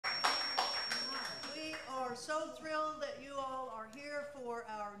are so thrilled that you all are here for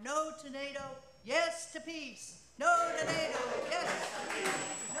our No to NATO, Yes to Peace. No to NATO, yes to peace.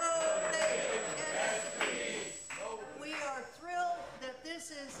 No to NATO, yes to peace. We are thrilled that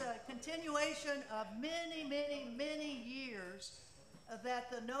this is a continuation of many, many, many years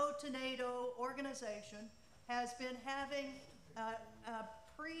that the No to NATO organization has been having a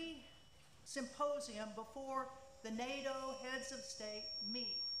pre-symposium before the NATO heads of state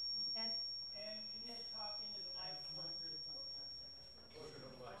meet. And you need to talk into the microphone.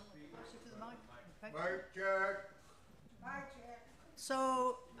 Okay. Mic check.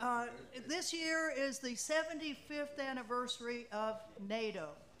 So this year is the 75th anniversary of NATO.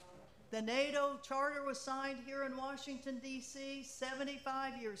 The NATO charter was signed here in Washington, D.C.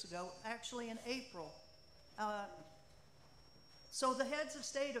 75 years ago, actually in April. So the heads of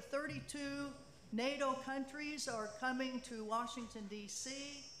state of 32 NATO countries are coming to Washington,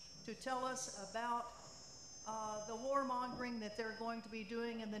 D.C. to tell us about the warmongering that they're going to be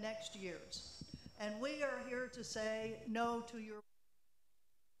doing in the next years. And we are here to say no to your...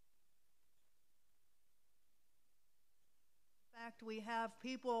 In fact, we have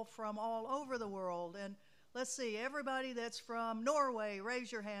people from all over the world. And let's see, everybody that's from Norway,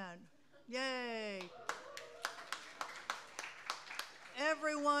 raise your hand. Yay.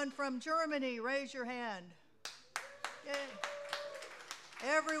 Everyone from Germany, raise your hand. Yay.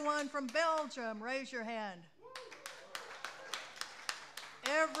 Everyone from Belgium, raise your hand.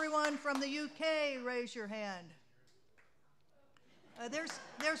 Everyone from the UK, raise your hand.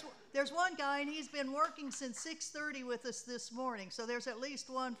 There's one guy, and he's been working since 6:30 with us this morning, so there's at least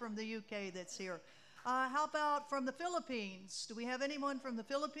one from the UK that's here. How about from the Philippines? Do we have anyone from the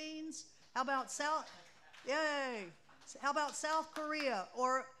Philippines? How about Yay! How about South Korea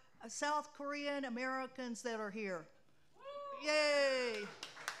or South Korean Americans that are here? Yay!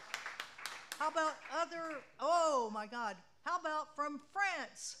 How about oh my God, how about from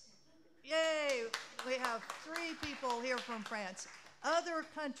France? Yay! We have 3 people here from France. Other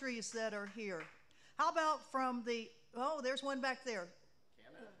countries that are here. How about from there's one back there.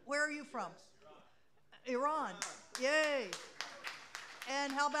 Canada. Where are you from? Iran. Yay!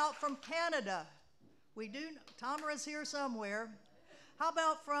 And how about from Canada? We do, Tamara's here somewhere. How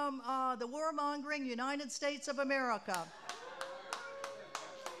about from the warmongering United States of America?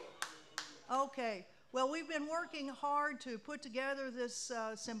 Okay, well, we've been working hard to put together this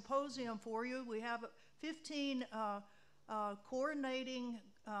symposium for you. We have 15 coordinating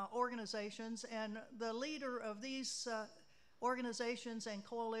organizations, and the leader of these organizations and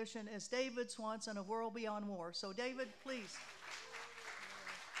coalition is David Swanson of World Beyond War. So David, please.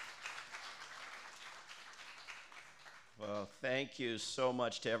 Well, thank you so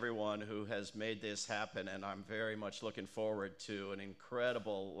much to everyone who has made this happen, and I'm very much looking forward to an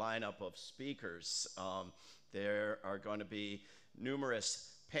incredible lineup of speakers. There are going to be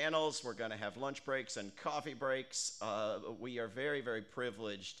numerous panels. We're going to have lunch breaks and coffee breaks. We are very, very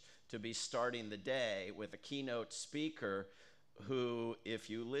privileged to be starting the day with a keynote speaker who, if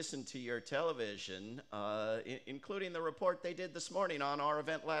you listen to your television, including the report they did this morning on our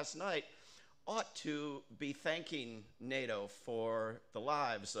event last night, ought to be thanking NATO for the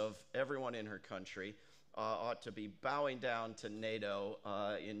lives of everyone in her country, ought to be bowing down to NATO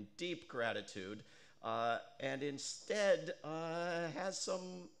in deep gratitude, and instead has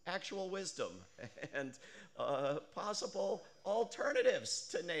some actual wisdom and possible alternatives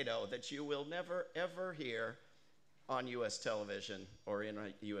to NATO that you will never, ever hear on U.S. television or in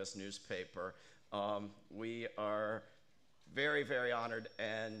a U.S. newspaper. We are very, very honored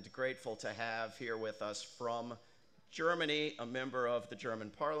and grateful to have here with us from Germany, a member of the German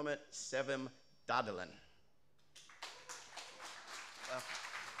Parliament, Sevim Dagdelen.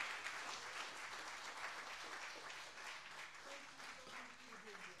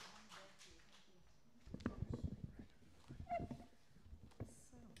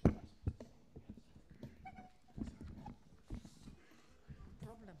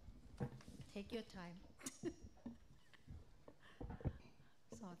 Problem. Take your time.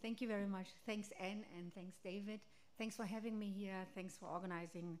 So thank you very much. Thanks, Anne, and thanks, David. Thanks for having me here. Thanks for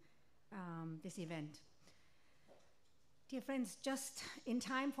organizing this event. Dear friends, just in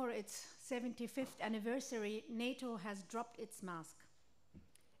time for its 75th anniversary, NATO has dropped its mask.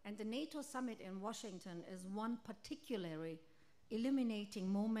 And the NATO summit in Washington is one particularly illuminating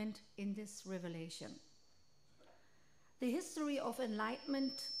moment in this revelation. The history of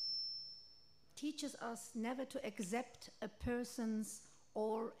enlightenment teaches us never to accept a person's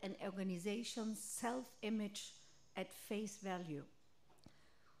or an organization's self-image at face value.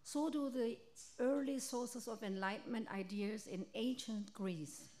 So do the early sources of Enlightenment ideas in ancient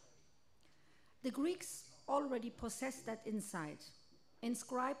Greece. The Greeks already possess that insight.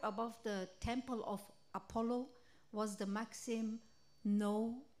 Inscribed above the temple of Apollo was the maxim,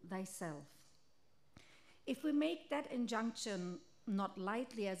 know thyself. If we make that injunction not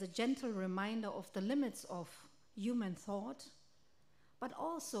lightly as a gentle reminder of the limits of human thought, but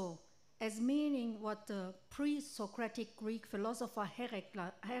also as meaning what the pre-Socratic Greek philosopher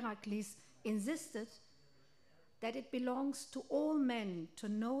Heracles insisted, that it belongs to all men to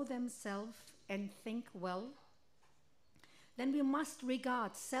know themselves and think well, then we must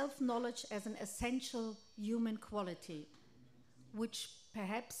regard self-knowledge as an essential human quality, which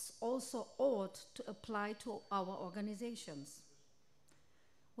perhaps also ought to apply to our organizations.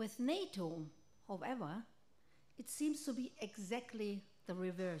 With NATO, however, it seems to be exactly the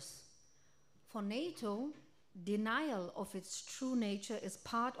reverse. For NATO, denial of its true nature is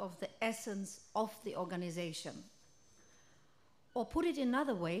part of the essence of the organization. Or put it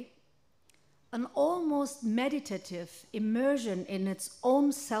another way, an almost meditative immersion in its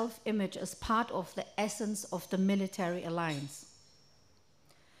own self-image is part of the essence of the military alliance.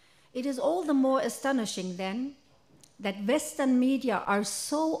 It is all the more astonishing then that Western media are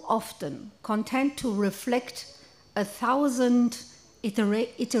so often content to reflect 1,000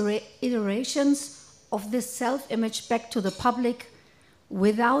 iterations of this self-image back to the public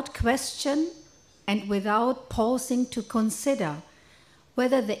without question and without pausing to consider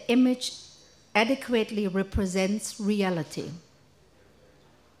whether the image adequately represents reality.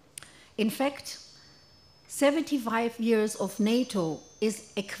 In fact, 75 years of NATO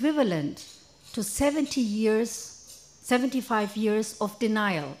is equivalent to 75 years of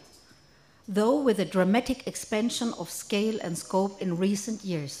denial, though with a dramatic expansion of scale and scope in recent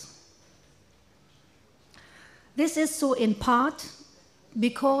years. This is so in part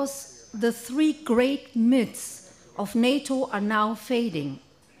because the three great myths of NATO are now fading.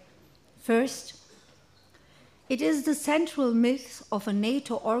 First, it is the central myth of a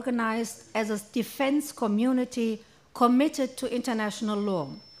NATO organized as a defense community committed to international law.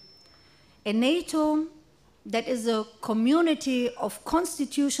 A NATO that is a community of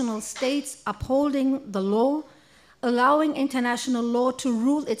constitutional states upholding the law, allowing international law to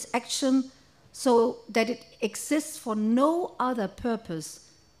rule its action so that it exists for no other purpose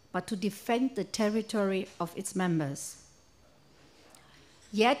but to defend the territory of its members.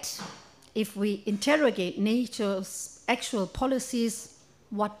 Yet, if we interrogate NATO's actual policies,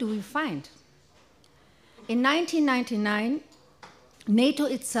 what do we find? In 1999, NATO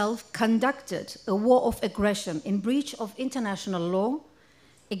itself conducted a war of aggression in breach of international law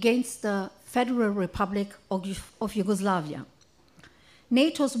against the Federal Republic of Yugoslavia.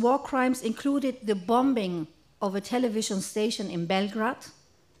 NATO's war crimes included the bombing of a television station in Belgrade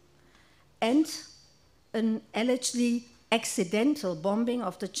and an allegedly accidental bombing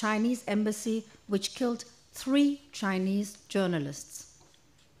of the Chinese embassy, which killed 3 Chinese journalists.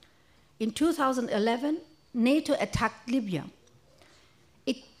 In 2011, NATO attacked Libya.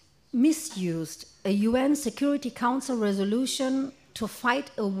 It misused a UN Security Council resolution to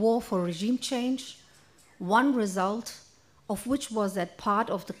fight a war for regime change, one result of which was that part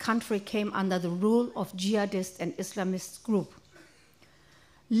of the country came under the rule of jihadist and Islamist group.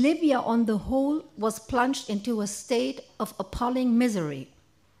 Libya on the whole was plunged into a state of appalling misery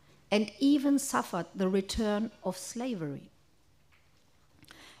and even suffered the return of slavery.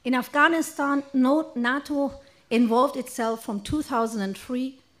 In Afghanistan, NATO involved itself from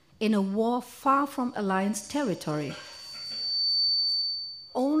 2003 in a war far from alliance territory,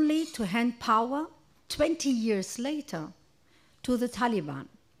 only to hand power 20 years later to the Taliban.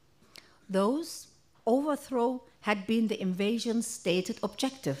 Those overthrow had been the invasion's stated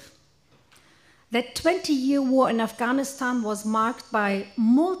objective. That 20-year war in Afghanistan was marked by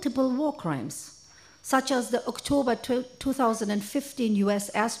multiple war crimes, such as the October 2015 US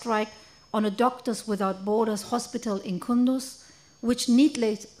airstrike on a Doctors Without Borders hospital in Kunduz, which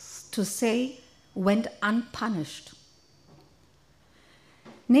needless to say went unpunished.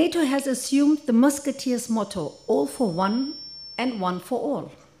 NATO has assumed the Musketeers' motto, all for one and one for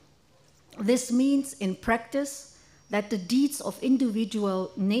all. This means in practice that the deeds of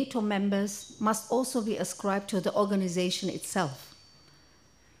individual NATO members must also be ascribed to the organization itself.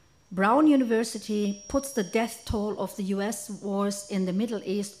 Braun University puts the death toll of the US wars in the Middle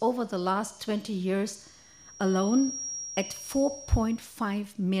East over the last 20 years alone at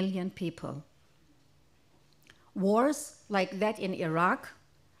 4.5 million people. Wars like that in Iraq,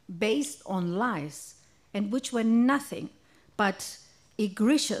 based on lies and which were nothing but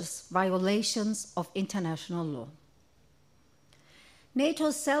egregious violations of international law.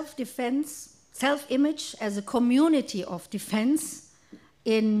 NATO's self-image as a community of defense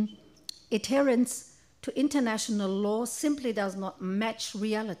in adherence to international law simply does not match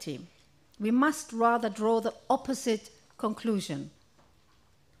reality. We must rather draw the opposite conclusion.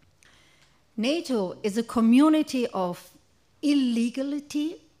 NATO is a community of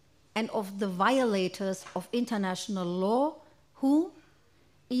illegality and of the violators of international law who,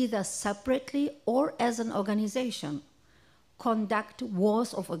 either separately or as an organization, conduct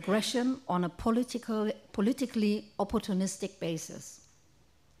wars of aggression on a politically opportunistic basis.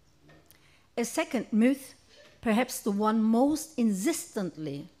 A second myth, perhaps the one most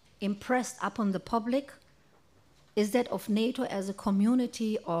insistently impressed upon the public, is that of NATO as a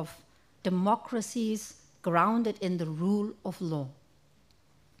community of democracies grounded in the rule of law.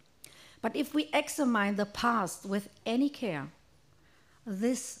 But if we examine the past with any care,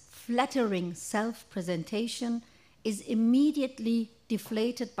 this flattering self-presentation is immediately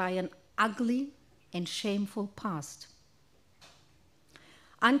deflated by an ugly and shameful past.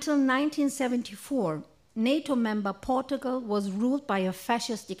 Until 1974, NATO member Portugal was ruled by a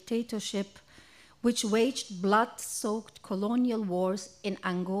fascist dictatorship which waged blood-soaked colonial wars in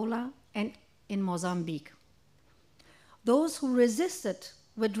Angola and in Mozambique. Those who resisted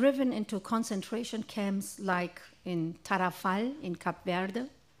were driven into concentration camps like in Tarrafal in Cape Verde,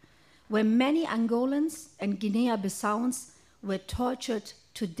 where many Angolans and Guinea-Bissauans were tortured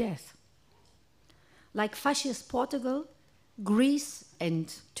to death. Like fascist Portugal, Greece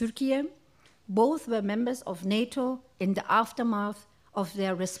and Turkey, both were members of NATO in the aftermath of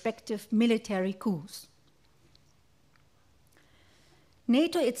their respective military coups.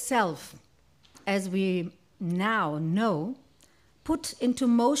 NATO itself, as we now know, put into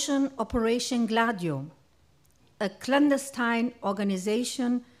motion Operation Gladio, a clandestine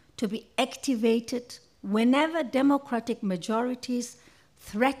organization to be activated whenever democratic majorities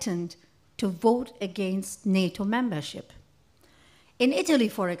threatened to vote against NATO membership. In Italy,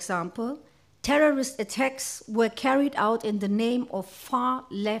 for example, terrorist attacks were carried out in the name of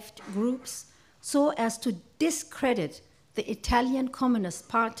far-left groups so as to discredit the Italian Communist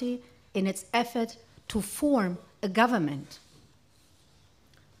Party in its effort to form a government.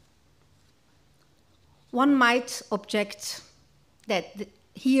 One might object that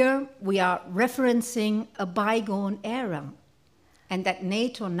here we are referencing a bygone era and that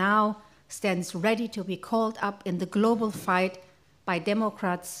NATO now stands ready to be called up in the global fight by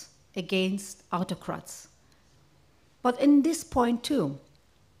democrats against autocrats. But in this point too,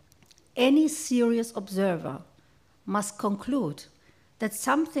 any serious observer must conclude that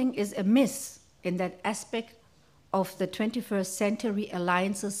something is amiss in that aspect of the 21st century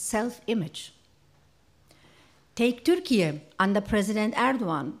alliance's self-image. Take Turkey under President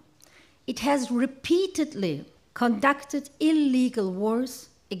Erdogan. It has repeatedly conducted illegal wars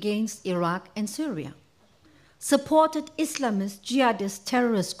against Iraq and Syria, supported Islamist jihadist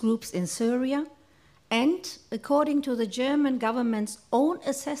terrorist groups in Syria, and, according to the German government's own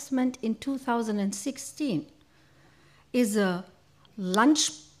assessment in 2016, is a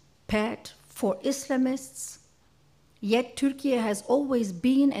launchpad for Islamists. Yet Turkey has always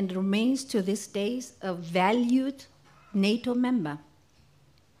been and remains to this day a valued NATO member.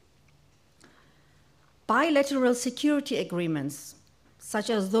 Bilateral security agreements, such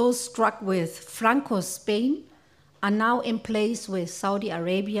as those struck with Franco's Spain, are now in place with Saudi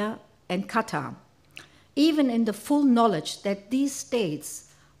Arabia and Qatar, even in the full knowledge that these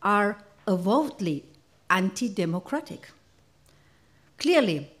states are avowedly anti-democratic.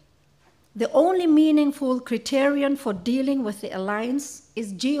 Clearly, the only meaningful criterion for dealing with the alliance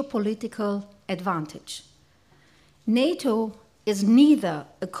is geopolitical advantage. NATO is neither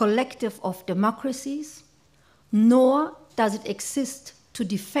a collective of democracies, nor does it exist to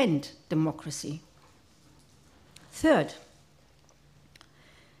defend democracy. Third,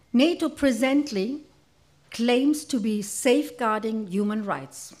 NATO presently claims to be safeguarding human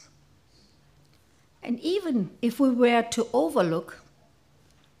rights. And even if we were to overlook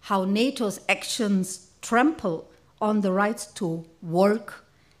how NATO's actions trample on the rights to work,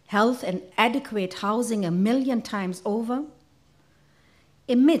 health, and adequate housing 1,000,000 times over,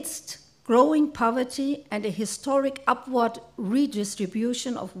 amidst growing poverty and a historic upward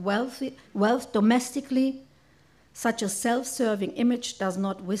redistribution of wealth domestically, such a self-serving image does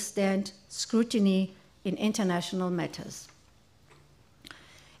not withstand scrutiny in international matters.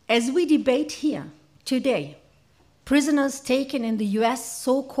 As we debate here today, prisoners taken in the US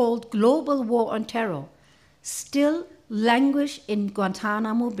so-called global war on terror still languish in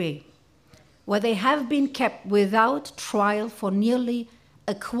Guantanamo Bay, where they have been kept without trial for nearly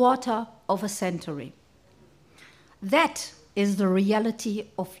a quarter of a century. That is the reality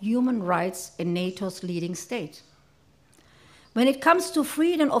of human rights in NATO's leading state. When it comes to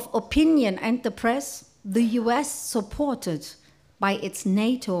freedom of opinion and the press, the US, supported by its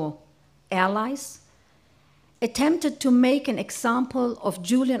NATO allies, attempted to make an example of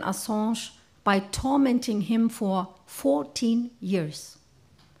Julian Assange by tormenting him for 14 years.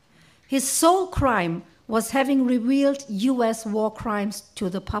 His sole crime was having revealed US war crimes to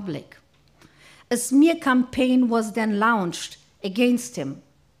the public. A smear campaign was then launched against him.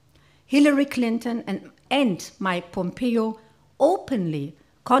 Hillary Clinton and Mike Pompeo openly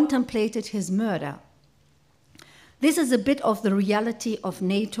contemplated his murder. This is a bit of the reality of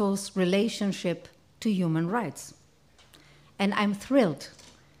NATO's relationship to human rights. And I'm thrilled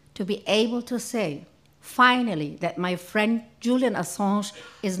to be able to say, finally, that my friend Julian Assange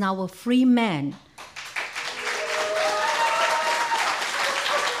is now a free man.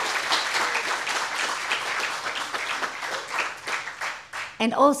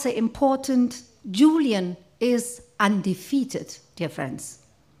 And also important, Julian is undefeated, dear friends.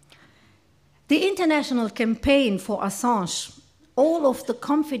 The international campaign for Assange, all of the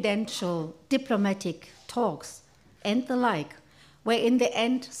confidential diplomatic talks and the like, were in the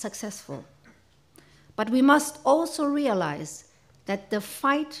end successful. But we must also realize that the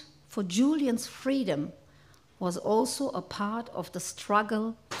fight for Julian's freedom was also a part of the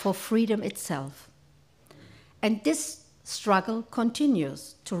struggle for freedom itself. And this struggle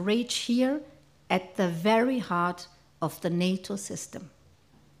continues to rage here at the very heart of the NATO system.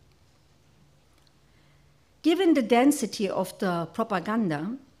 Given the density of the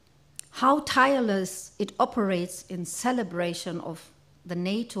propaganda, how tireless it operates in celebration of the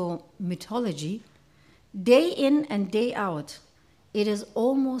NATO mythology, day in and day out, it is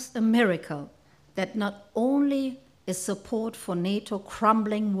almost a miracle that not only is support for NATO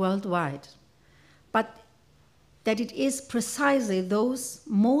crumbling worldwide, but that it is precisely those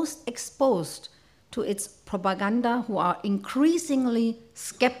most exposed to its propaganda who are increasingly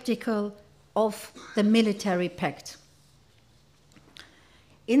skeptical of the military pact.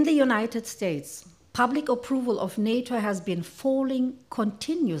 In the United States, public approval of NATO has been falling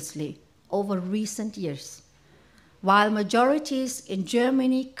continuously over recent years, while majorities in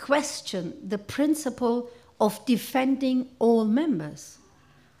Germany question the principle of defending all members.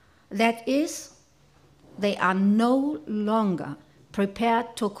 That is, they are no longer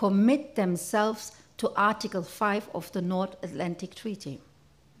prepared to commit themselves to Article 5 of the North Atlantic Treaty.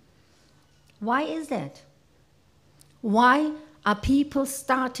 Why is that? Why are people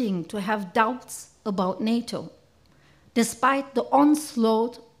starting to have doubts about NATO, despite the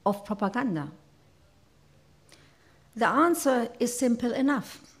onslaught of propaganda? The answer is simple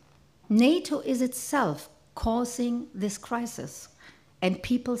enough. NATO is itself causing this crisis, and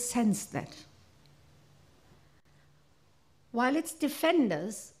people sense that. While its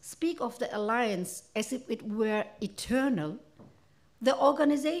defenders speak of the alliance as if it were eternal, the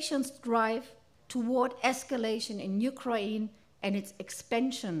organization's drive toward escalation in Ukraine and its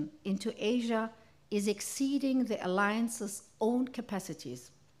expansion into Asia is exceeding the alliance's own capacities.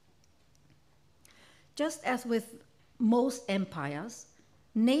 Just as with most empires,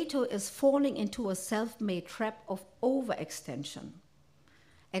 NATO is falling into a self-made trap of overextension.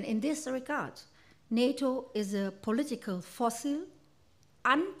 And in this regard, NATO is a political fossil,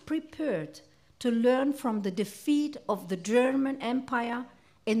 unprepared to learn from the defeat of the German Empire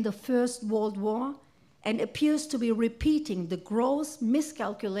in the First World War, and appears to be repeating the gross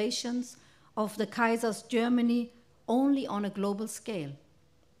miscalculations of the Kaiser's Germany only on a global scale.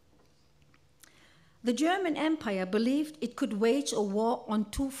 The German Empire believed it could wage a war on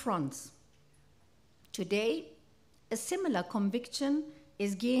two fronts. Today, a similar conviction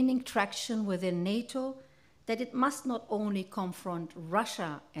is gaining traction within NATO that it must not only confront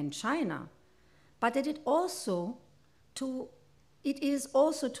Russia and China, but that it is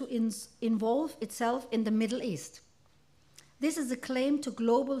also to involve itself in the Middle East. This is a claim to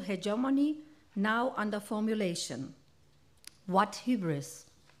global hegemony now under formulation. What hubris!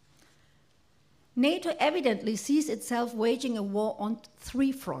 NATO evidently sees itself waging a war on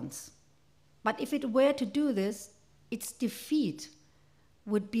three fronts. But if it were to do this, its defeat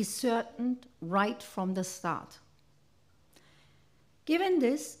would be certain right from the start. Given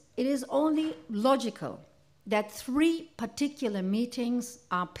this, it is only logical that three particular meetings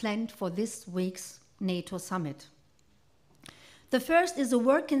are planned for this week's NATO summit. The first is a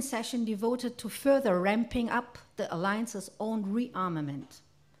working session devoted to further ramping up the alliance's own rearmament.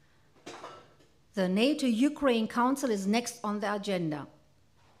 The NATO-Ukraine Council is next on the agenda.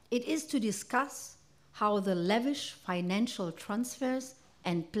 It is to discuss how the lavish financial transfers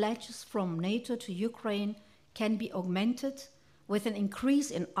and pledges from NATO to Ukraine can be augmented with an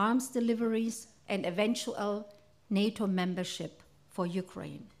increase in arms deliveries and eventual NATO membership for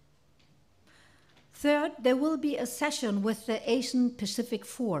Ukraine. Third, there will be a session with the Asian Pacific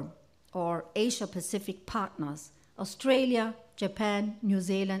Forum, or Asia Pacific partners, Australia, Japan, New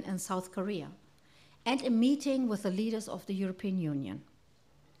Zealand, and South Korea, and a meeting with the leaders of the European Union.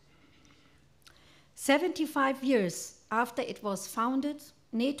 75 years after it was founded,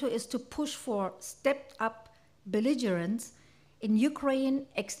 NATO is to push for stepped-up belligerence in Ukraine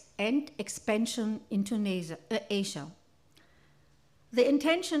and expansion into Asia. The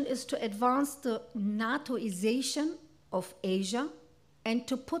intention is to advance the NATOization of Asia and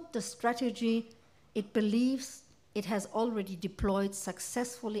to put the strategy it believes it has already deployed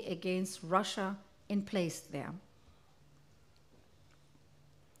successfully against Russia in place there.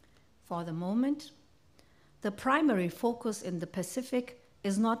 For the moment, the primary focus in the Pacific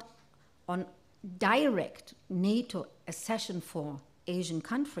is not on direct NATO accession for Asian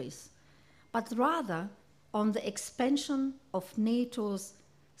countries, but rather on the expansion of NATO's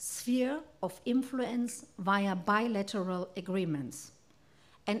sphere of influence via bilateral agreements.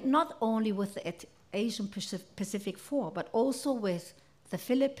 And not only with the Asian Pacific Four, but also with the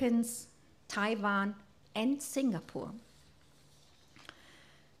Philippines, Taiwan, and Singapore.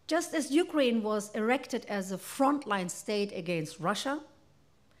 Just as Ukraine was erected as a frontline state against Russia,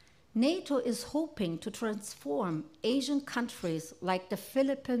 NATO is hoping to transform Asian countries like the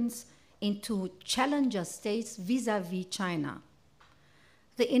Philippines into challenger states vis-à-vis China.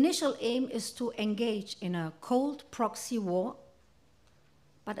 The initial aim is to engage in a cold proxy war,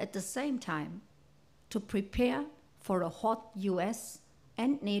 but at the same time, to prepare for a hot US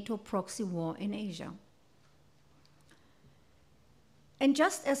and NATO proxy war in Asia. And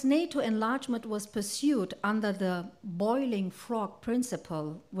just as NATO enlargement was pursued under the boiling frog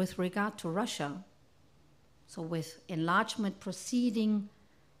principle with regard to Russia, so with enlargement proceeding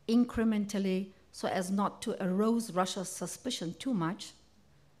incrementally so as not to arouse Russia's suspicion too much,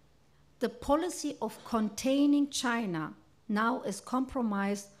 the policy of containing China now is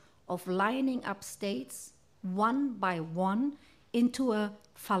comprised of lining up states one by one into a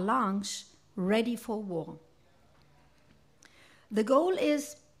phalanx ready for war. The goal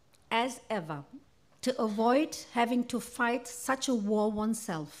is, as ever, to avoid having to fight such a war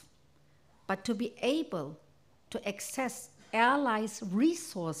oneself, but to be able to access allies'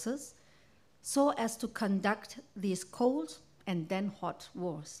 resources so as to conduct these cold and then hot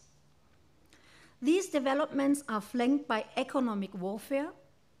wars. These developments are flanked by economic warfare,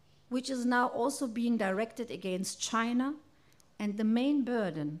 which is now also being directed against China, and the main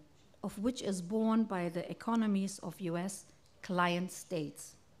burden of which is borne by the economies of US client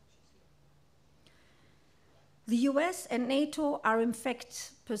states. The US and NATO are in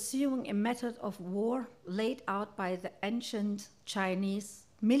fact pursuing a method of war laid out by the ancient Chinese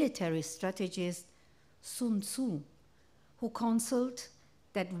military strategist Sun Tzu, who counseled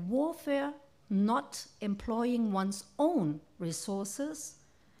that warfare not employing one's own resources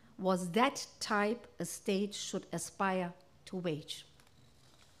was that type a state should aspire to wage.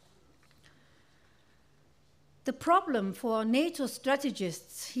 The problem for NATO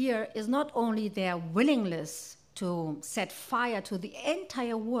strategists here is not only their willingness to set fire to the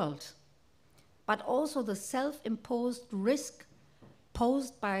entire world, but also the self-imposed risk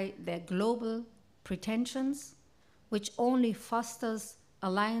posed by their global pretensions, which only fosters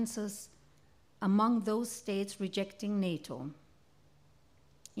alliances among those states rejecting NATO.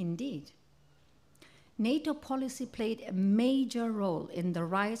 Indeed, NATO policy played a major role in the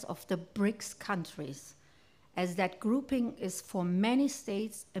rise of the BRICS countries, as that grouping is for many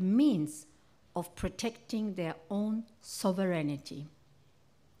states a means of protecting their own sovereignty.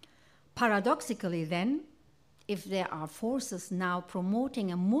 Paradoxically then, if there are forces now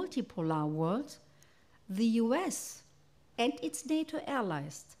promoting a multipolar world, the US and its NATO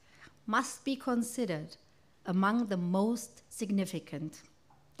allies must be considered among the most significant.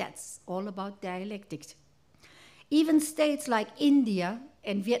 That's all about dialectics. Even states like India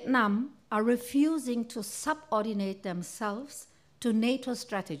and Vietnam are refusing to subordinate themselves to NATO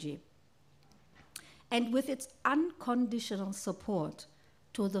strategy. And with its unconditional support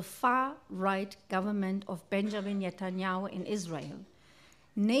to the far-right government of Benjamin Netanyahu in Israel,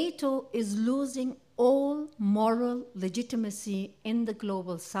 NATO is losing all moral legitimacy in the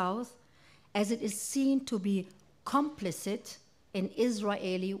global south, as it is seen to be complicit in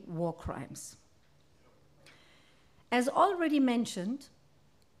Israeli war crimes. As already mentioned,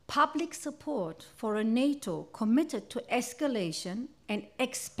 public support for a NATO committed to escalation and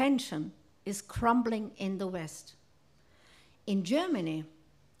expansion is crumbling in the West. In Germany,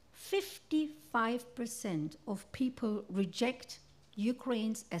 55% of people reject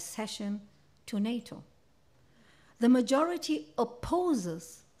Ukraine's accession to NATO. The majority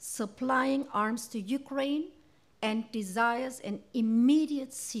opposes supplying arms to Ukraine and desires an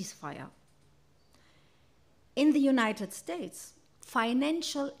immediate ceasefire. In the United States,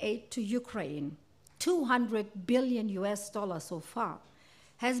 financial aid to Ukraine, $200 billion so far,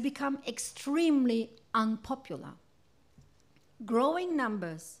 has become extremely unpopular. Growing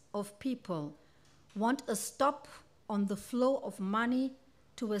numbers of people want a stop on the flow of money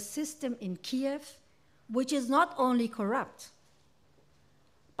to a system in Kiev which is not only corrupt,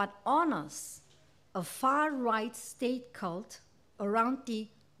 but honors a far-right state cult around the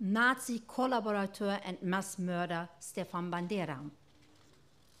Nazi collaborator and mass murderer Stefan Bandera.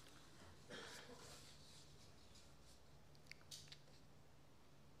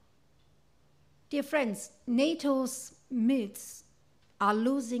 Dear friends, NATO's myths are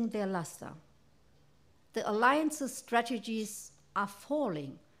losing their luster. The alliance's strategies are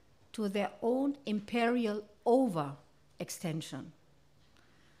falling to their own imperial overextension.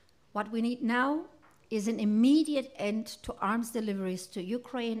 What we need now is an immediate end to arms deliveries to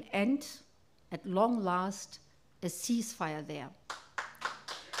Ukraine and, at long last, a ceasefire there.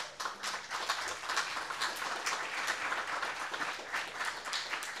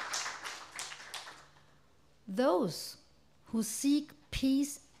 Those who seek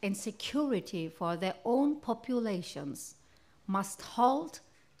peace and security for their own populations must halt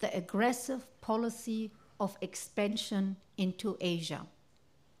the aggressive policy of expansion into Asia.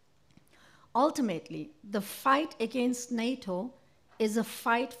 Ultimately, the fight against NATO is a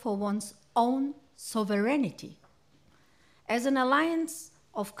fight for one's own sovereignty. As an alliance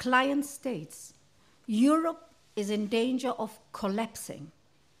of client states, Europe is in danger of collapsing.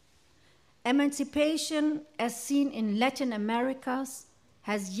 Emancipation, as seen in Latin America,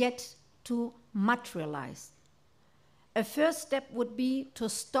 has yet to materialize. A first step would be to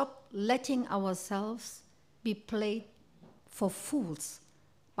stop letting ourselves be played for fools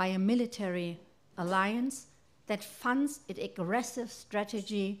by a military alliance that funds its aggressive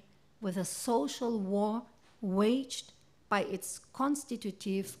strategy with a social war waged by its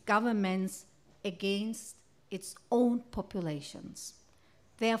constitutive governments against its own populations.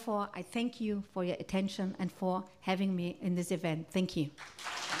 Therefore, I thank you for your attention and for having me in this event. Thank you.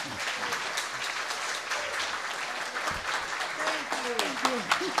 Thank you.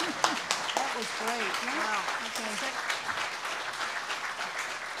 That was great. Wow. Okay.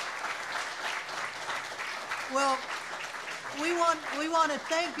 Well, we want to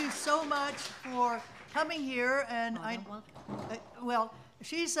thank you so much for coming here, and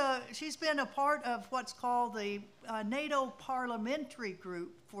she's been a part of what's called the NATO Parliamentary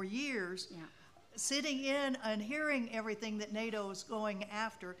Group for years, sitting in and hearing everything that NATO is going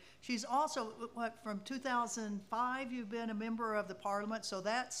after. She's also, from 2005, you've been a member of the Parliament, so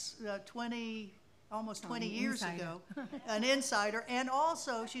that's almost 20 years ago, an insider. And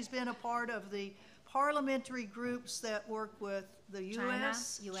also, she's been a part of the parliamentary groups that work with the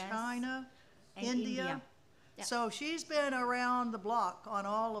U.S., China, India. Yeah. So she's been around the block on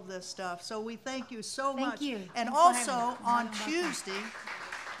all of this stuff. So we thank you so much. Thank you. And Thanks also on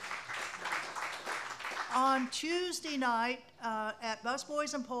Tuesday night at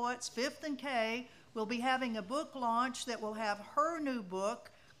Busboys and Poets, 5th and K, we'll be having a book launch that will have her new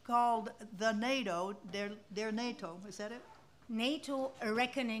book called The NATO, Der NATO. Is that it? NATO, A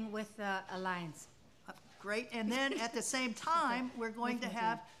Reckoning with the Alliance. Great. And then at the same time, we're going to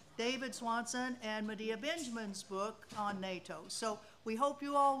have David Swanson and Medea Benjamin's book on NATO. So we hope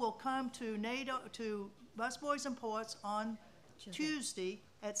you all will come to NATO, to Busboys and Poets on Tuesday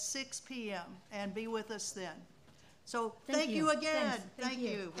at 6 p.m. and be with us then. So thank you again. Thank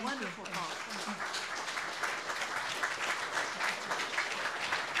you. Wonderful talk.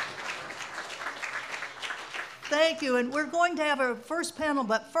 Thank you. And we're going to have our first panel,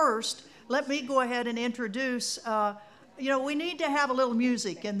 but first, let me go ahead and introduce, we need to have a little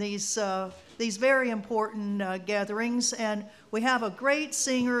music in these very important gatherings, and we have a great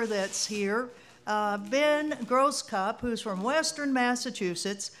singer that's here, Ben Grosscup, who's from Western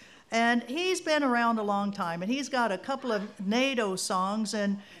Massachusetts, and he's been around a long time, and he's got a couple of NATO songs,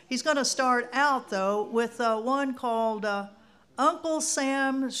 and he's going to start out, though, with one called Uncle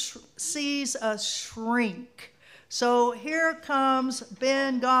Sam Sees a Shrink. So here comes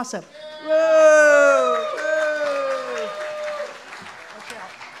Ben Gossip. Whoa! Whoa!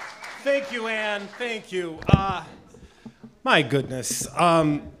 Thank you, Ann. Thank you. My goodness.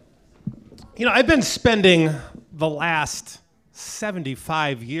 I've been spending the last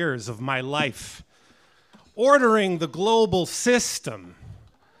 75 years of my life ordering the global system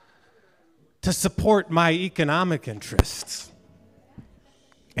to support my economic interests.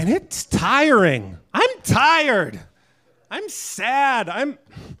 And it's tiring. I'm tired. I'm sad. I'm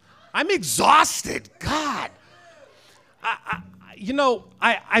exhausted. God.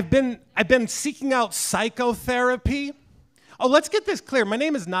 I've been seeking out psychotherapy. Oh, let's get this clear. My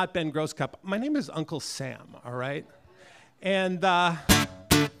name is not Ben Grosscup. My name is Uncle Sam, all right? And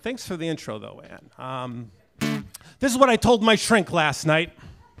thanks for the intro, though, Ann. This is what I told my shrink last night.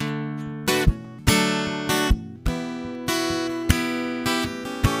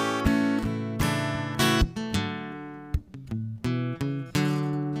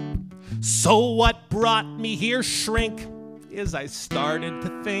 So what brought me here, shrink, is I started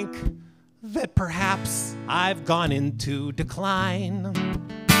to think that perhaps I've gone into decline.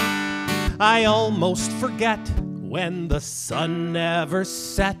 I almost forget when the sun never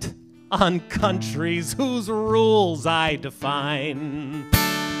set on countries whose rules I define.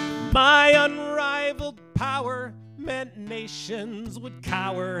 My unrivaled power meant nations would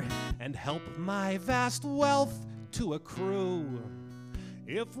cower and help my vast wealth to accrue.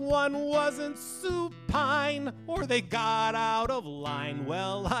 If one wasn't supine or they got out of line,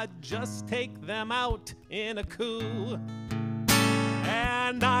 well, I'd just take them out in a coup.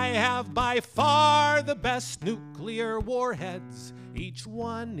 And I have by far the best nuclear warheads. Each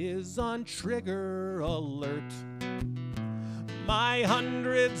one is on trigger alert. My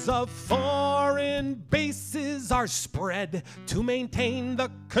hundreds of foreign bases are spread to maintain the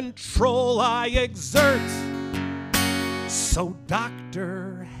control I exert. So,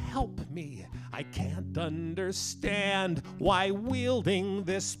 doctor, help me. I can't understand why wielding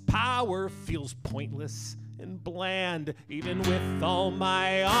this power feels pointless and bland. Even with all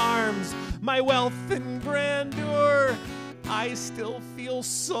my arms, my wealth and grandeur, I still feel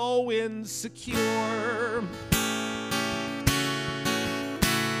so insecure.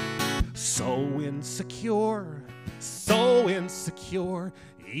 So insecure, so insecure.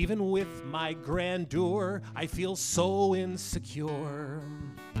 Even with my grandeur, I feel so insecure.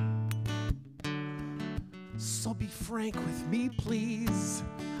 So be frank with me, please.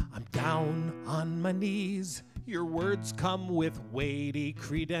 I'm down on my knees. Your words come with weighty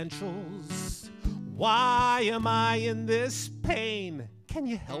credentials. Why am I in this pain? Can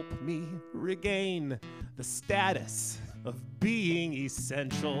you help me regain the status of being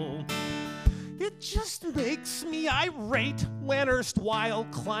essential? It just makes me irate when erstwhile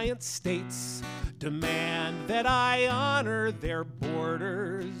client states demand that I honor their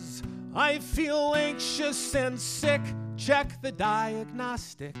borders. I feel anxious and sick. Check the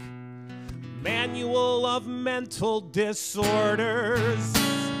diagnostic manual of mental disorders.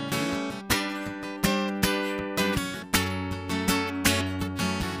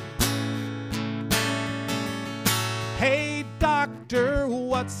 Hey doctor,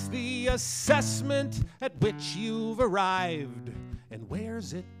 what's the assessment at which you've arrived? And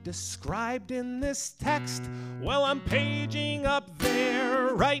where's it described in this text? Well, I'm paging up there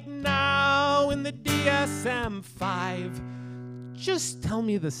right now in the DSM-5. Just tell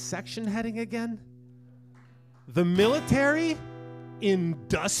me the section heading again. The military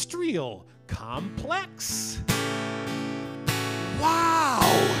industrial complex. Wow,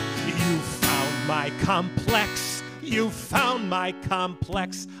 you found my complex. You found my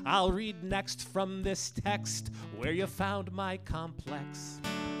complex. I'll read next from this text where you found my complex.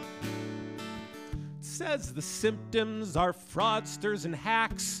 It says the symptoms are fraudsters and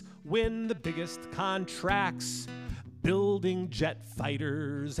hacks win the biggest contracts, building jet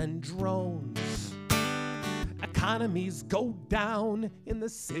fighters and drones. Economies go down in the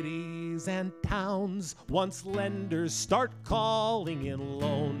cities and towns once lenders start calling in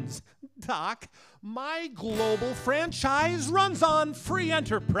loans. Doc, my global franchise runs on free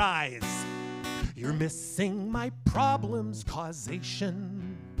enterprise. You're missing my problem's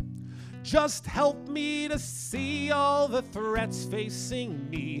causation. Just help me to see all the threats facing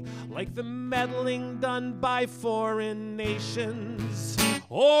me, like the meddling done by foreign nations.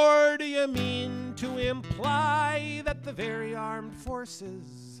 Or do you mean to imply that the very armed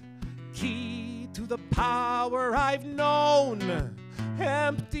forces, key to the power I've known,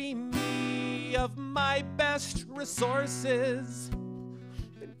 empty me of my best resources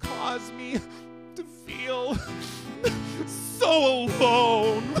and cause me to feel so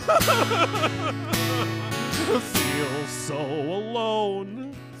alone? Feel so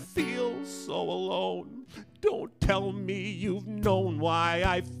alone. Feel so alone. Don't tell me you've known why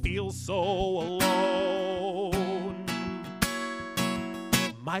I feel so alone.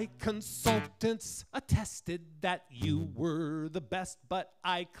 My consultants attested that you were the best, but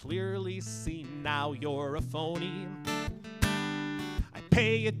I clearly see now you're a phony. I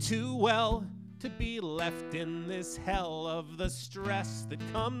pay you too well to be left in this hell of the stress that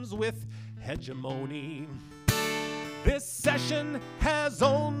comes with hegemony. This session has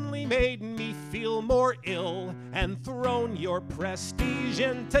only made me feel more ill and thrown your prestige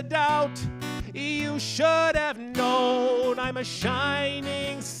into doubt. You should have known I'm a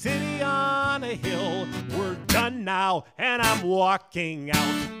shining city on a hill. We're done now, and I'm walking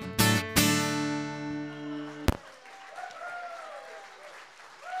out.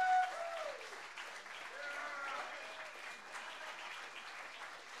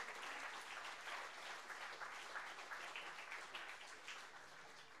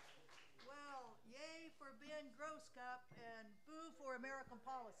 Well, yay for Ben Grosscup and boo for American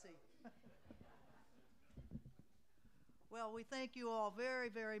policy. Well, we thank you all very,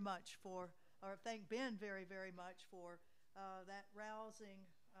 very much for, or thank Ben very, very much for that rousing,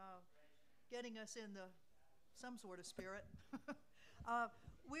 getting us in some sort of spirit.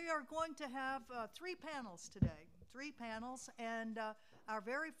 We are going to have 3 panels today, 3 panels, and our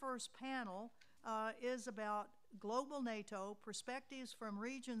very first panel is about global NATO, perspectives from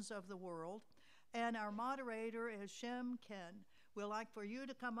regions of the world, and our moderator is Sheen. We'd like for you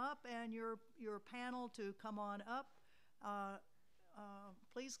to come up and your panel to come on up.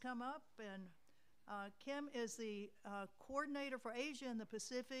 Please come up. And Kim is the coordinator for Asia and the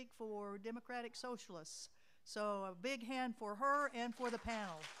Pacific for Democratic Socialists. So a big hand for her and for the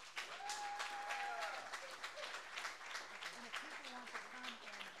panel. And if people want to come and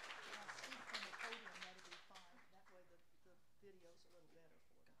speak from the podium, that'd be fine. That way the video's a little better for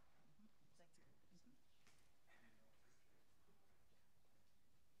them. Thank you.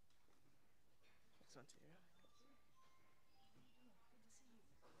 Next one to you.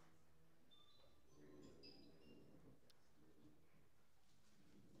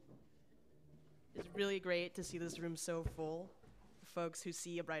 It's really great to see this room so full of folks who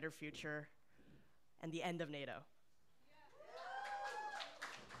see a brighter future and the end of NATO.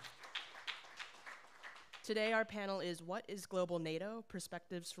 Today our panel is What is Global NATO?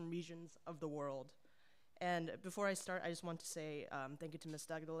 Perspectives from Regions of the World. And before I start, I just want to say thank you to Ms.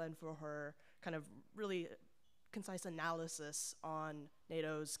 Dagdelen for her kind of really concise analysis on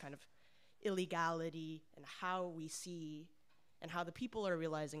NATO's kind of illegality and how we see and how the people are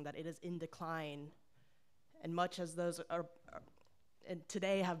realizing that it is in decline. And much as those are and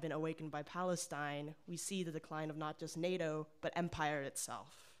today have been awakened by Palestine, we see the decline of not just NATO, but empire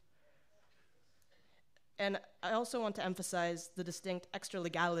itself. And I also want to emphasize the distinct extra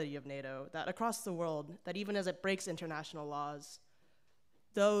legality of NATO, that across the world, that even as it breaks international laws,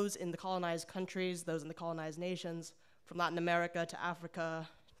 those in the colonized countries, those in the colonized nations, from Latin America to Africa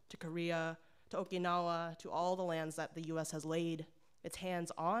to Korea to Okinawa to all the lands that the US has laid its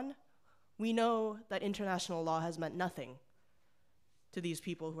hands on, we know that international law has meant nothing to these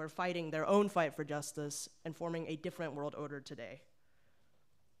people who are fighting their own fight for justice and forming a different world order today.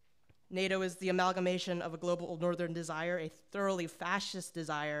 NATO is the amalgamation of a global northern desire, a thoroughly fascist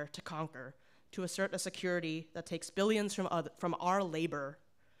desire to conquer, to assert a security that takes billions from our labor,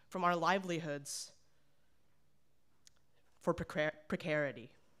 from our livelihoods, for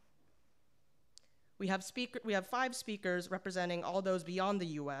precarity. We have 5 speakers representing all those beyond the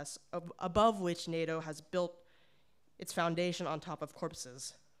US, above which NATO has built its foundation on top of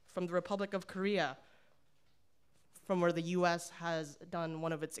corpses. From the Republic of Korea, from where the US has done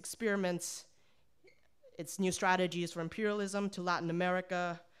one of its experiments, its new strategies for imperialism, to Latin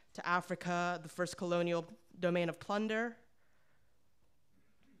America, to Africa, the first colonial domain of plunder.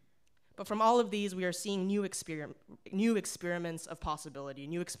 But from all of these, we are seeing new experiments of possibility,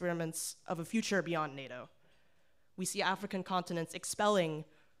 new experiments of a future beyond NATO. We see African continents expelling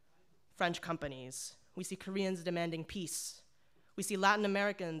French companies. We see Koreans demanding peace. We see Latin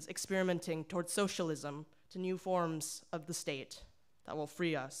Americans experimenting towards socialism, to new forms of the state that will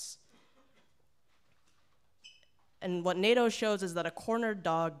free us. And what NATO shows is that a cornered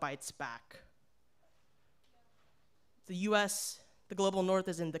dog bites back. The US, the global north,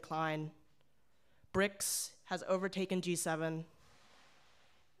 is in decline. BRICS has overtaken G7,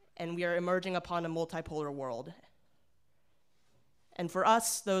 and we are emerging upon a multipolar world. And for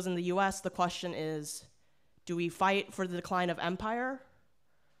us, those in the US, the question is, do we fight for the decline of empire,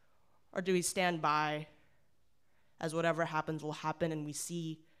 or do we stand by as whatever happens will happen, and we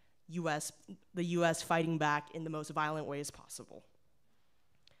see the US fighting back in the most violent ways possible?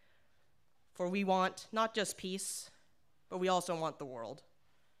 For we want not just peace, but we also want the world.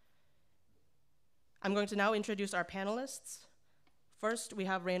 I'm going to now introduce our panelists. First, we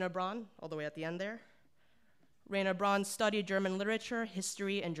have Reiner Braun, all the way at the end there. Reiner Braun studied German literature,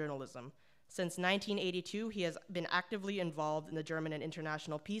 history, and journalism. Since 1982, he has been actively involved in the German and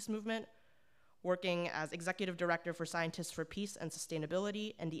international peace movement, working as executive director for Scientists for Peace and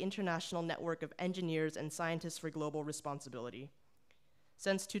Sustainability and the International Network of Engineers and Scientists for Global Responsibility.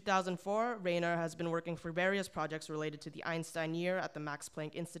 Since 2004, Reiner has been working for various projects related to the Einstein Year at the Max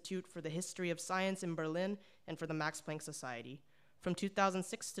Planck Institute for the History of Science in Berlin and for the Max Planck Society. From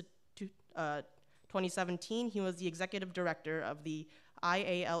 2006 to 2017, he was the executive director of the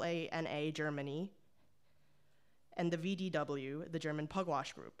IALANA Germany and the VDW, the German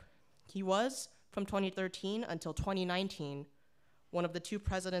Pugwash Group. He was, from 2013 until 2019, one of the two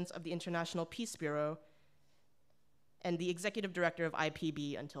presidents of the International Peace Bureau and the executive director of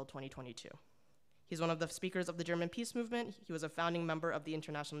IPB until 2022. He's one of the speakers of the German peace movement. He was a founding member of the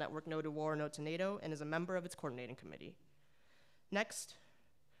international network No to War, No to NATO, and is a member of its coordinating committee. Next,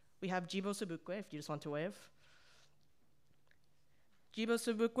 we have Djibo Sobukwe, if you just want to wave. Djibo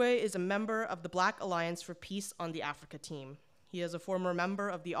Sobukwe is a member of the Black Alliance for Peace on the Africa team. He is a former member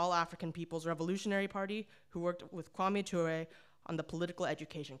of the All African People's Revolutionary Party who worked with Kwame Ture on the Political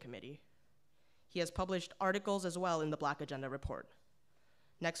Education Committee. He has published articles as well in the Black Agenda Report.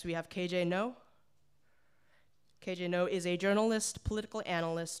 Next, we have KJ No. KJ No is a journalist, political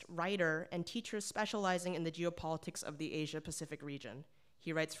analyst, writer, and teacher specializing in the geopolitics of the Asia-Pacific region.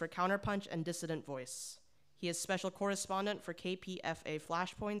 He writes for Counterpunch and Dissident Voice. He is special correspondent for KPFA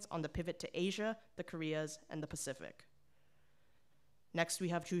Flashpoints on the pivot to Asia, the Koreas, and the Pacific. Next, we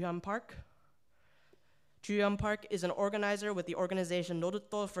have Ju-Hyun Park. Ju-Hyun Park is an organizer with the organization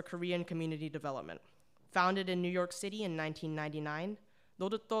Norutol for Korean Community Development. Founded in New York City in 1999,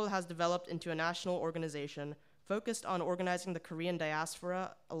 Norutol has developed into a national organization focused on organizing the Korean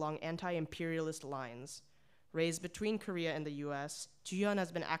diaspora along anti-imperialist lines. Raised between Korea and the US, Ju-Hyun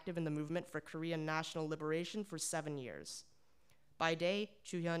has been active in the movement for Korean national liberation for 7 years. By day,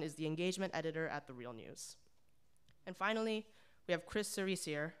 Ju-Hyun is the engagement editor at The Real News. And finally, we have Krys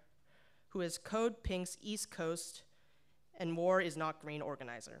Cerisier, who is Code Pink's East Coast and War is Not Green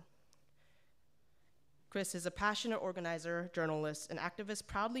organizer. Krys is a passionate organizer, journalist, and activist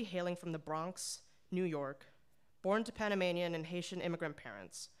proudly hailing from the Bronx, New York, born to Panamanian and Haitian immigrant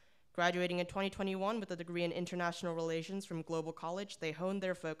parents. Graduating in 2021 with a degree in international relations from Global College, they honed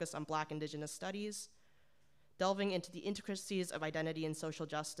their focus on Black Indigenous studies, delving into the intricacies of identity and social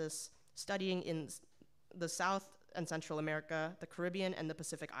justice, studying in the South and Central America, the Caribbean, and the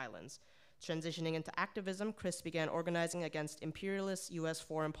Pacific Islands. Transitioning into activism, Krys began organizing against imperialist US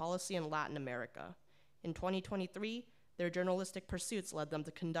foreign policy in Latin America. In 2023, their journalistic pursuits led them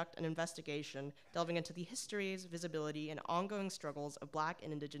to conduct an investigation delving into the histories, visibility, and ongoing struggles of Black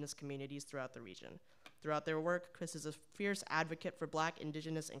and Indigenous communities throughout the region. Throughout their work, Krys is a fierce advocate for Black,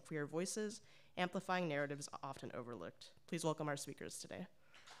 Indigenous, and queer voices, amplifying narratives often overlooked. Please welcome our speakers today.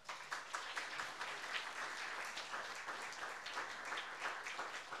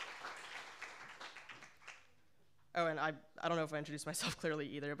 Oh, and I don't know if I introduced myself clearly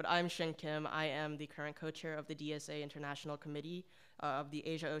either, but I'm Sheen Kim. I am the current co-chair of the DSA International Committee of the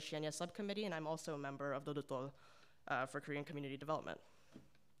Asia-Oceania Subcommittee, and I'm also a member of Norutol for Korean Community Development.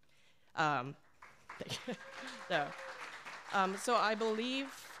 So I believe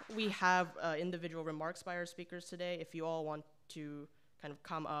we have individual remarks by our speakers today. If you all want to kind of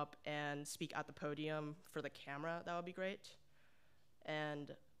come up and speak at the podium for the camera, that would be great.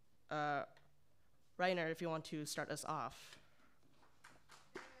 And Reiner, if you want to start us off.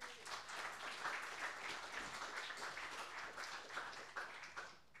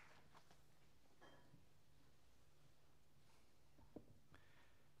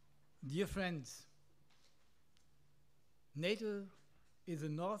 Dear friends, NATO is a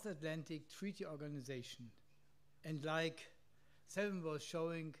North Atlantic Treaty Organization, and like Sevim was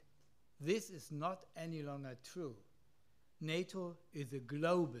showing, this is not any longer true. NATO is a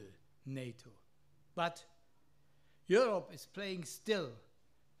global NATO. But Europe is playing still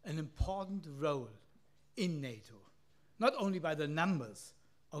an important role in NATO, not only by the numbers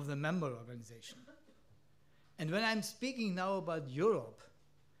of the member organization. And when I'm speaking now about Europe,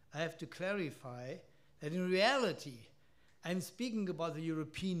 I have to clarify that in reality, I'm speaking about the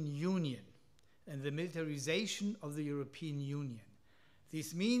European Union and the militarization of the European Union.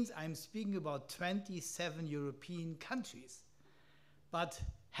 This means I'm speaking about 27 European countries. But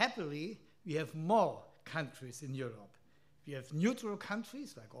happily, we have more countries in Europe. We have neutral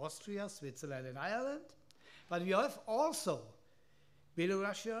countries like Austria, Switzerland, and Ireland, but we have also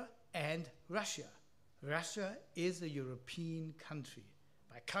Belarus and Russia. Russia is a European country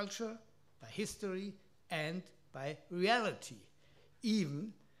by culture, by history, and by reality,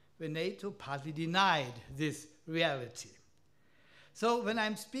 even when NATO partly denied this reality. So when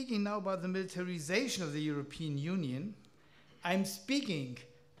I'm speaking now about the militarization of the European Union, I'm speaking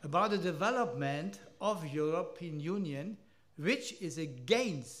about the development of European Union, which is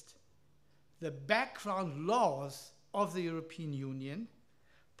against the background laws of the European Union,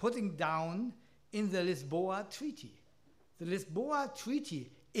 putting down in the Lisboa Treaty. The Lisboa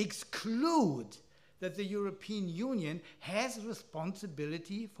Treaty excludes that the European Union has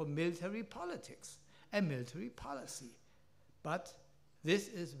responsibility for military politics and military policy. But this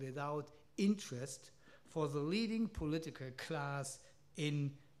is without interest for the leading political class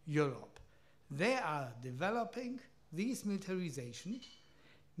in Europe. They are developing this militarization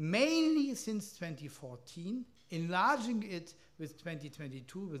mainly since 2014, enlarging it with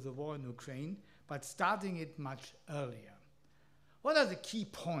 2022 with the war in Ukraine, but starting it much earlier. What are the key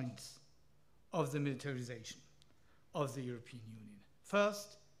points of the militarization of the European Union?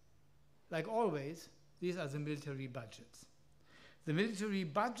 First, like always, these are the military budgets. The military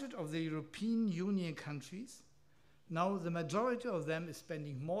budget of the European Union countries, now the majority of them is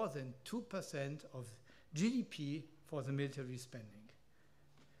spending more than 2% of GDP for the military spending.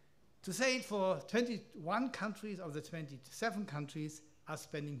 To say it, for 21 countries of the 27 countries are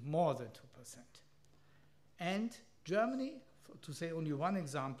spending more than 2%. And Germany, to say only one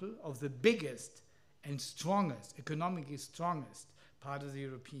example, of the biggest and strongest, economically strongest part of the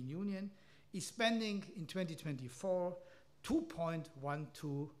European Union, is spending in 2024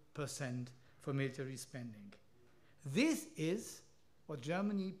 2.12% for military spending. This is what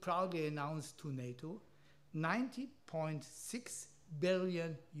Germany proudly announced to NATO, $90.6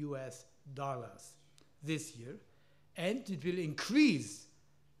 billion this year, and it will increase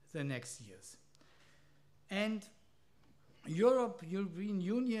the next years. And European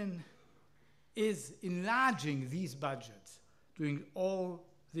Union is enlarging these budgets during all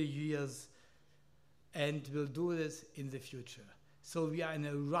the years and will do this in the future. So we are in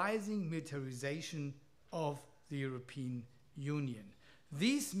a rising militarization of the European Union.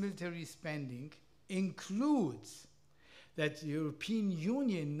 This military spending includes that the European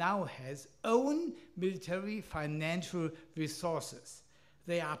Union now has own military financial resources.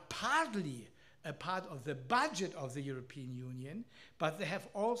 They are partly a part of the budget of the European Union, but they have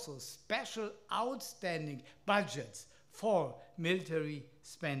also special outstanding budgets for military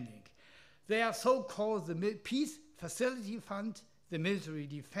spending. They are so-called the Peace Facility Fund, the Military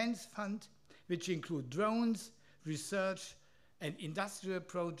Defense Fund, which include drones, research, and industrial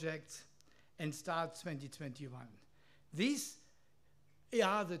projects, and starts 2021. These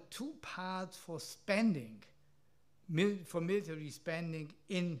are the two parts for spending, for military spending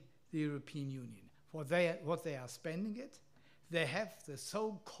in the European Union. For what they are spending it, they have the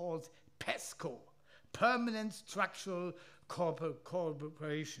so-called PESCO, Permanent Structural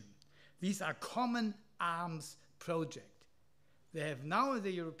Cooperation. These are common arms projects. They have now in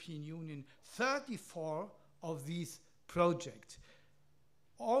the European Union 34 of these projects.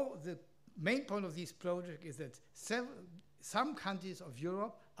 All the main point of this project is that some countries of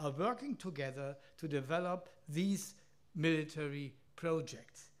Europe are working together to develop these military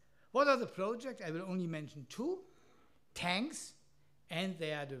projects. What are the projects? I will only mention two: tanks, and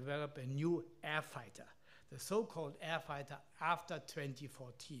they are developing a new air fighter, the so-called air fighter after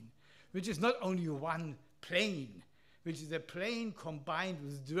 2014, which is not only one plane, which is a plane combined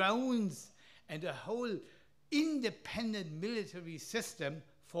with drones and a whole independent military system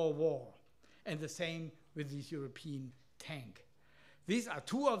for war. And the same with this European tank. These are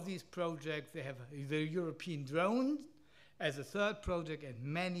two of these projects. They have the European drone as a third project and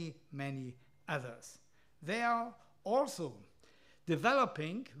many, many others. They are also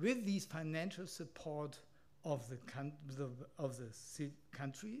developing, with these financial support of the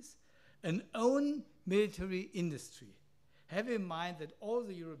countries, an own military industry. Have in mind that all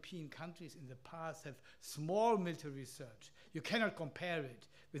the European countries in the past have small military research. You cannot compare it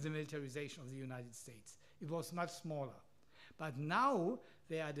with the militarization of the United States. It was much smaller. But now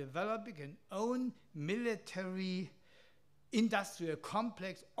they are developing an own military industrial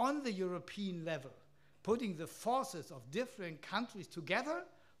complex on the European level, putting the forces of different countries together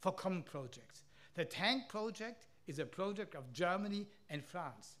for common projects. The tank project is a project of Germany and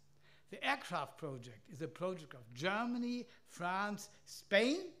France. The aircraft project is a project of Germany, France,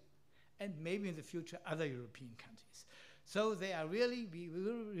 Spain, and maybe in the future other European countries. So we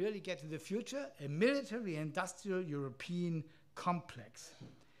will really get in the future a military industrial European complex.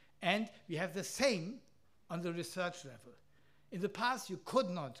 And we have the same on the research level. In the past, you could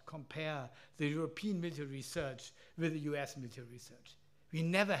not compare the European military research with the US military research. We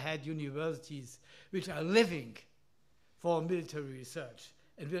never had universities which are living for military research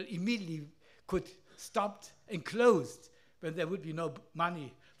and will immediately could stopped and closed when there would be no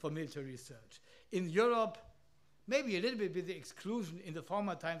money for military research. In Europe, maybe a little bit with the exclusion in the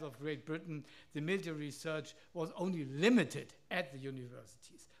former times of Great Britain, the military research was only limited at the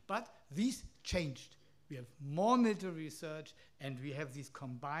universities. But these changed. We have more military research, and we have this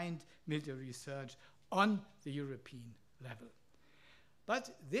combined military research on the European level. But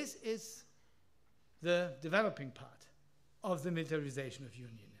this is the developing part of the militarization of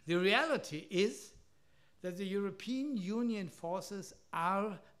Union. The reality is that the European Union forces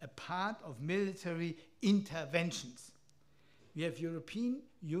are a part of military interventions. We have European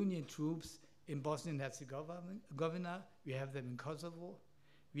Union troops in Bosnia and Herzegovina, we have them in Kosovo,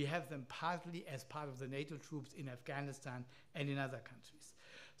 we have them partly as part of the NATO troops in Afghanistan and in other countries.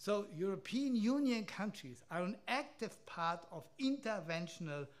 So European Union countries are an active part of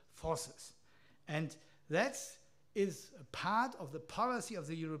interventional forces. And that is a part of the policy of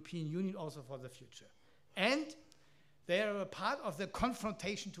the European Union also for the future. And they are a part of the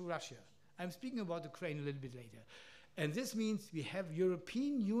confrontation to Russia. I'm speaking about Ukraine a little bit later. And this means we have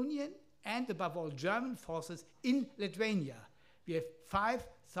European Union and above all German forces in Lithuania. We have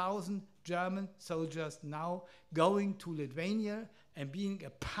 5,000 German soldiers now going to Lithuania and being a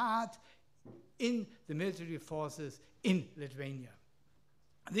part in the military forces in Lithuania.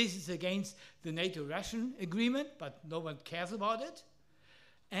 This is against the NATO-Russian agreement, but no one cares about it.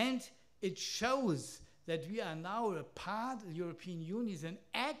 And it shows that we are now a part, the European Union is an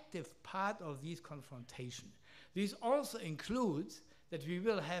active part of this confrontation. This also includes that we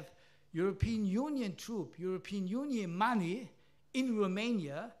will have European Union troop, European Union money in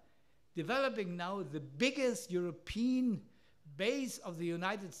Romania, developing now the biggest European base of the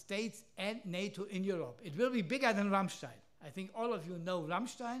United States and NATO in Europe. It will be bigger than Ramstein. I think all of you know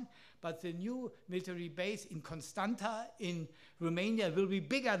Ramstein, but the new military base in Constanta in Romania will be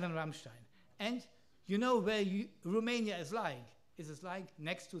bigger than Ramstein. And you know where Romania is lying? It is lying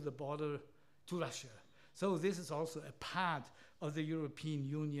next to the border to Russia. So this is also a part of the European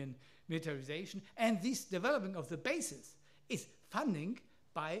Union militarization. And this development of the bases is funding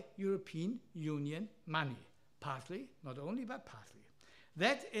by European Union money. Partly, not only, but partly.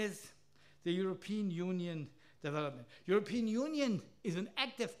 That is the European Union development. European Union is an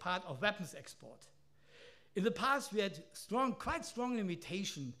active part of weapons export. In the past, we had quite strong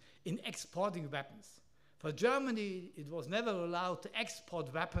limitation in exporting weapons. For Germany, it was never allowed to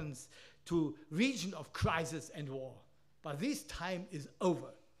export weapons to region of crisis and war. But this time is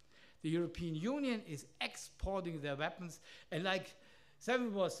over. The European Union is exporting their weapons, and like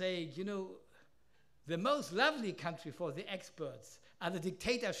Sevim was saying, you know, the most lovely country for the exports are the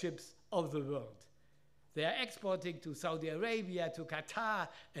dictatorships of the world. They are exporting to Saudi Arabia, to Qatar,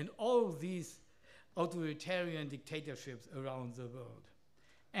 and all these authoritarian dictatorships around the world.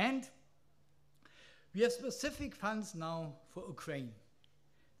 And we have specific funds now for Ukraine.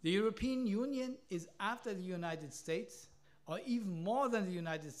 The European Union is, after the United States, or even more than the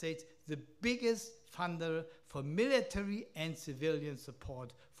United States, the biggest funder for military and civilian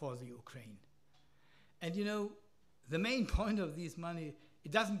support for the Ukraine. And you know, the main point of this money,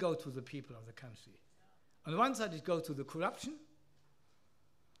 it doesn't go to the people of the country. On one side, it goes to the corruption,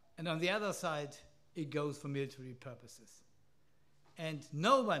 and on the other side, it goes for military purposes. And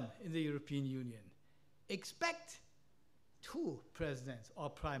no one in the European Union, except 2 presidents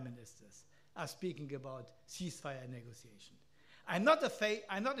or prime ministers, are speaking about ceasefire negotiation. I'm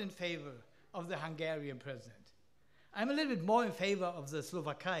not in favor of the Hungarian president. I'm a little bit more in favor of the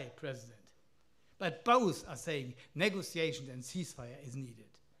Slovakia president. But both are saying negotiation and ceasefire is needed.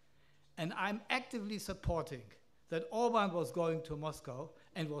 And I'm actively supporting that Orban was going to Moscow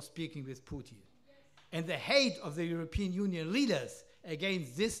and was speaking with Putin. And the hate of the European Union leaders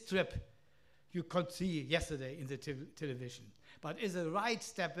against this trip, you could see yesterday in the television. But it's a right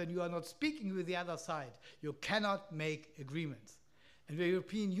step when you are not speaking with the other side. You cannot make agreements. And the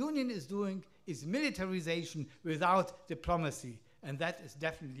European Union is doing is militarization without diplomacy. And that is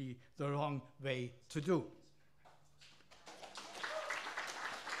definitely the wrong way to do.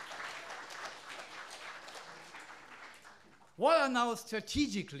 What are now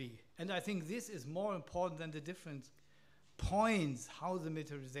strategically, and I think this is more important than the different points how the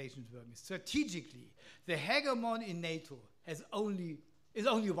militarization is working. Strategically, the hegemon in NATO is only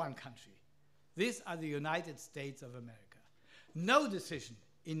one country. These are the United States of America. No decision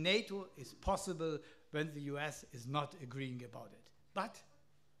in NATO is possible when the US is not agreeing about it. But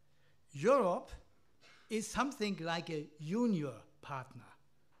Europe is something like a junior partner,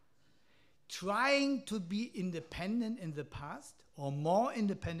 trying to be independent in the past, or more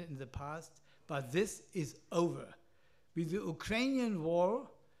independent in the past, but this is over. With the Ukrainian war,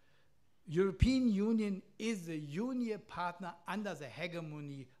 European Union is the union partner under the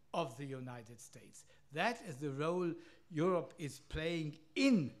hegemony of the United States. That is the role Europe is playing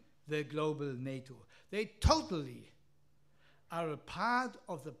in the global NATO. They totally are a part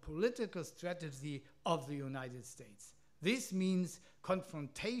of the political strategy of the United States. This means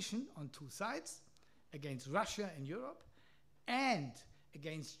confrontation on two sides, against Russia in Europe and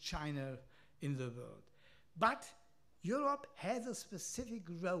against China in the world. But Europe has a specific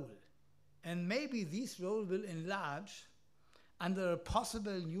role, and maybe this role will enlarge under a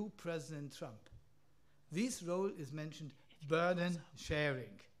possible new President Trump. This role is mentioned burden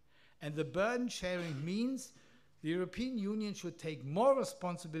sharing. And the burden sharing means the European Union should take more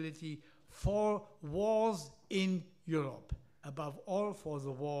responsibility for wars in Europe, above all for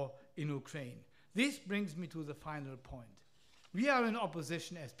the war in Ukraine. This brings me to the final point. We are in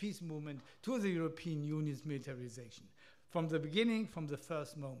opposition as peace movement to the European Union's militarization. From the beginning, from the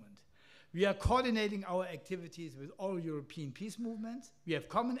first moment. We are coordinating our activities with all European peace movements. We have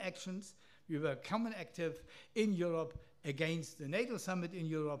common actions. We were common active in Europe against the NATO summit in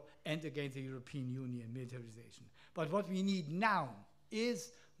Europe and against the European Union militarization. But what we need now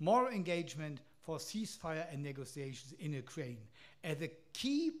is more engagement for ceasefire and negotiations in Ukraine as a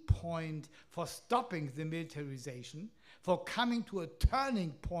key point for stopping the militarization, for coming to a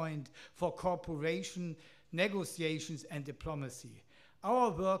turning point for cooperation, negotiations, and diplomacy.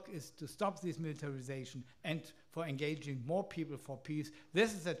 Our work is to stop this militarization and for engaging more people for peace.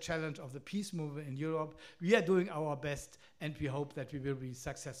 This is a challenge of the peace movement in Europe. We are doing our best, and we hope that we will be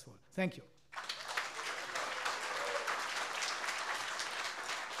successful. Thank you.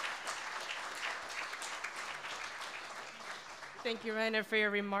 Thank you, Reiner, for your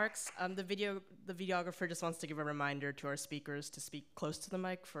remarks. The videographer just wants to give a reminder to our speakers to speak close to the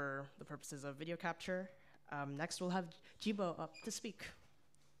mic for the purposes of video capture. Next, we'll have Djibo up to speak.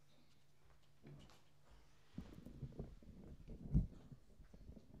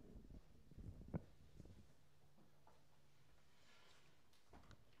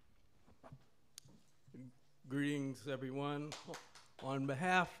 Greetings, everyone. On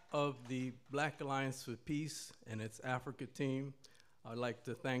behalf of the Black Alliance for Peace and its Africa team, I'd like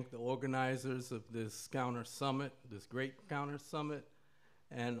to thank the organizers of this counter summit, this great counter summit,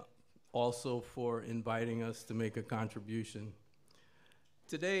 and also for inviting us to make a contribution.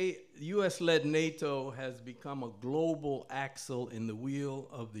 Today, US-led NATO has become a global axle in the wheel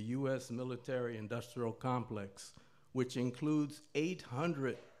of the US military-industrial complex, which includes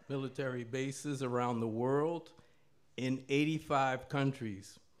 800 military bases around the world in 85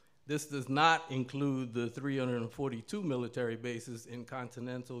 countries. This does not include the 342 military bases in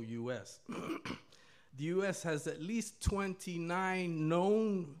continental US. The US has at least 29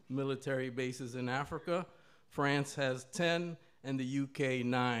 known military bases in Africa. France has 10, and the UK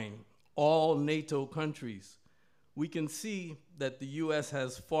 9, all NATO countries. We can see that the US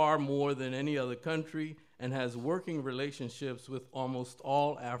has far more than any other country and has working relationships with almost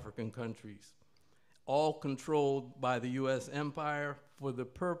all African countries, all controlled by the US empire for the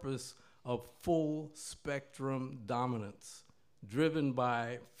purpose of full spectrum dominance, driven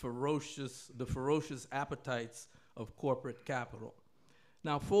by the ferocious appetites of corporate capital.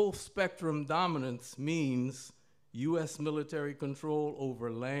 Now, full spectrum dominance means US military control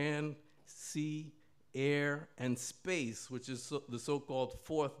over land, sea, air, and space, which is the so-called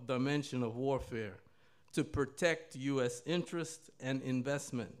fourth dimension of warfare, to protect US interests and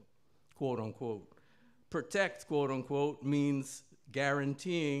investment, quote unquote. Protect, quote unquote, means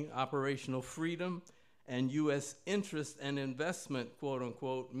guaranteeing operational freedom, and US interest and investment, quote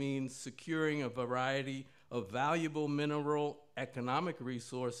unquote, means securing a variety of valuable mineral economic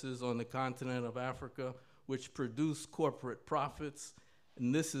resources on the continent of Africa, which produce corporate profits,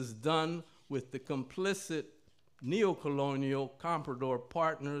 and this is done with the complicit neocolonial comprador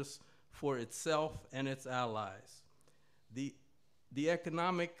partners for itself and its allies. The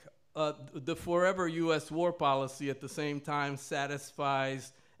forever US war policy at the same time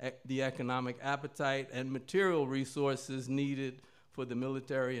satisfies the economic appetite and material resources needed for the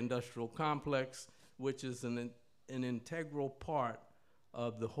military-industrial complex, which is an integral part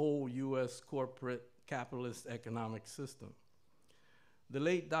of the whole US corporate capitalist economic system. The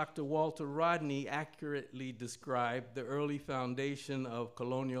late Dr. Walter Rodney accurately described the early foundation of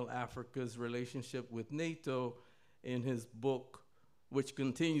colonial Africa's relationship with NATO in his book, which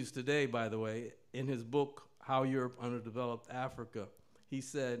continues today, by the way, in his book, How Europe Underdeveloped Africa. He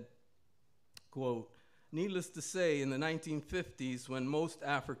said, quote, "Needless to say, in the 1950s, when most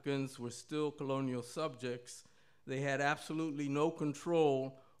Africans were still colonial subjects, they had absolutely no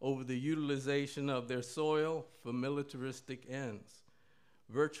control over the utilization of their soil for militaristic ends.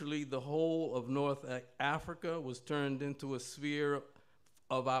 Virtually the whole of North Africa was turned into a sphere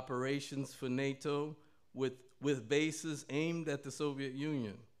of operations for NATO with bases aimed at the Soviet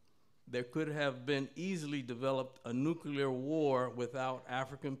Union. There could have been easily developed a nuclear war without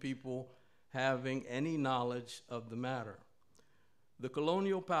African people having any knowledge of the matter. The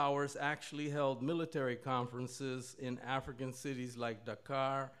colonial powers actually held military conferences in African cities like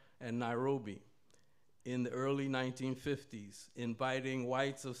Dakar and Nairobi in the early 1950s, inviting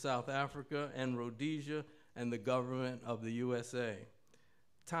whites of South Africa and Rhodesia and the government of the USA.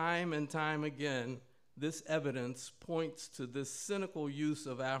 Time and time again, this evidence points to this cynical use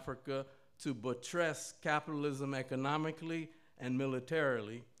of Africa to buttress capitalism economically and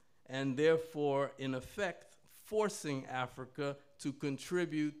militarily, and therefore, in effect, forcing Africa to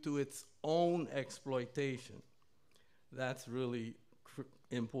contribute to its own exploitation. That's really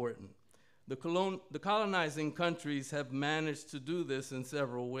important. The colonizing countries have managed to do this in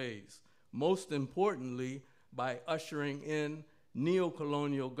several ways, most importantly by ushering in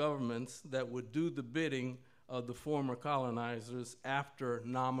neo-colonial governments that would do the bidding of the former colonizers after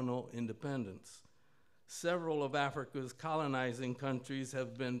nominal independence. Several of Africa's colonizing countries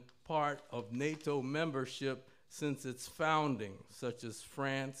have been part of NATO membership since its founding, such as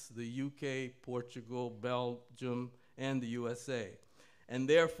France, the UK, Portugal, Belgium, and the USA. And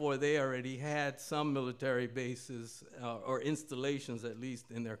therefore, they already had some military bases or installations, at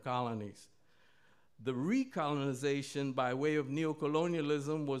least, in their colonies. The recolonization by way of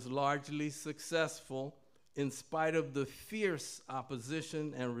neocolonialism was largely successful in spite of the fierce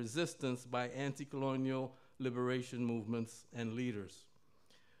opposition and resistance by anti-colonial liberation movements and leaders.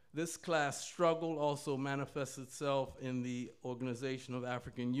 This class struggle also manifests itself in the Organization of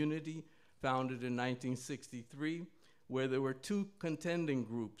African Unity, founded in 1963, where there were two contending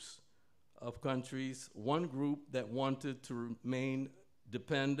groups of countries, one group that wanted to remain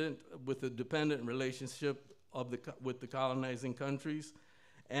dependent, with a dependent relationship with the colonizing countries,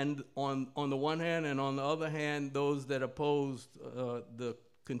 and on the one hand, and on the other hand, those that opposed the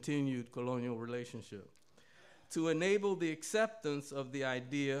continued colonial relationship. To enable the acceptance of the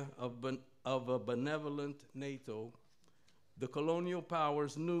idea of a benevolent NATO, the colonial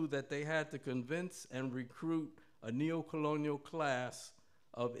powers knew that they had to convince and recruit a neo-colonial class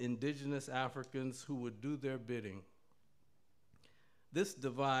of indigenous Africans who would do their bidding. This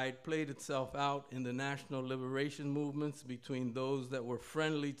divide played itself out in the national liberation movements between those that were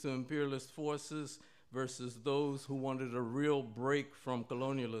friendly to imperialist forces versus those who wanted a real break from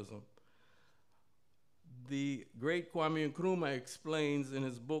colonialism. The great Kwame Nkrumah explains in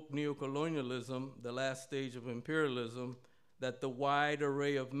his book, Neocolonialism, The Last Stage of Imperialism, that the wide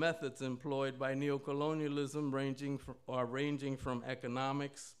array of methods employed by neocolonialism ranging from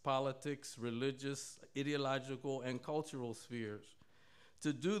economics, politics, religious, ideological, and cultural spheres.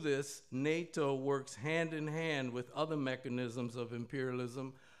 To do this, NATO works hand in hand with other mechanisms of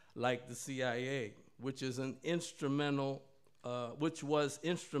imperialism like the CIA, which was instrumental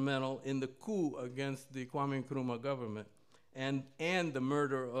in the coup against the Kwame Nkrumah government and the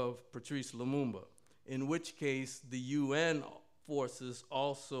murder of Patrice Lumumba, in which case the UN forces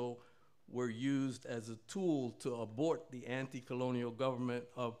also were used as a tool to abort the anti-colonial government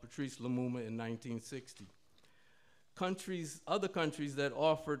of Patrice Lumumba in 1960. Other countries that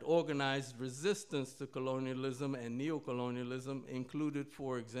offered organized resistance to colonialism and neocolonialism included,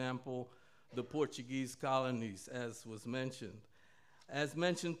 for example, the Portuguese colonies, as was mentioned. As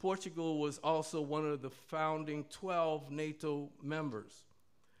mentioned, Portugal was also one of the founding 12 NATO members.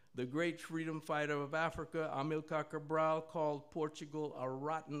 The great freedom fighter of Africa, Amilcar Cabral, called Portugal a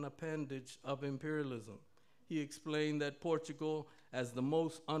rotten appendage of imperialism. He explained that Portugal, as the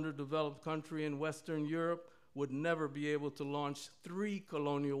most underdeveloped country in Western Europe, would never be able to launch 3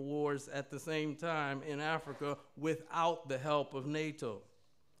 colonial wars at the same time in Africa without the help of NATO.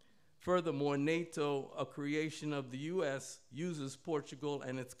 Furthermore, NATO, a creation of the US, uses Portugal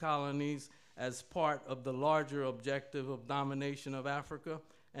and its colonies as part of the larger objective of domination of Africa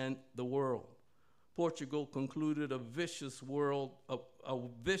and the world. Portugal concluded a vicious war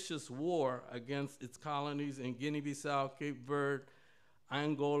against its colonies in Guinea-Bissau, Cape Verde,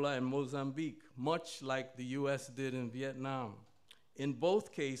 Angola, and Mozambique, much like the US did in Vietnam. In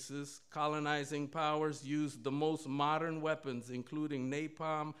both cases, colonizing powers used the most modern weapons, including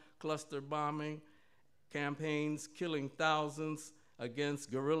napalm, cluster bombing campaigns, killing thousands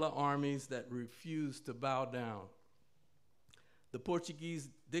against guerrilla armies that refused to bow down. The Portuguese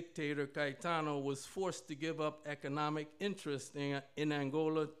dictator Caetano was forced to give up economic interest in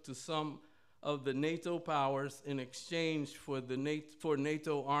Angola to some of the NATO powers in exchange for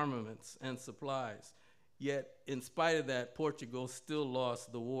NATO armaments and supplies. Yet, in spite of that, Portugal still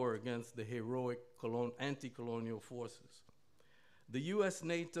lost the war against the heroic anti-colonial forces. The U.S.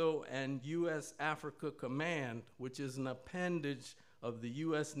 NATO and U.S. Africa Command, which is an appendage of the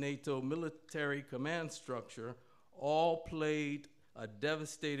U.S. NATO military command structure, all played a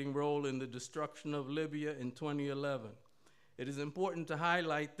devastating role in the destruction of Libya in 2011. It is important to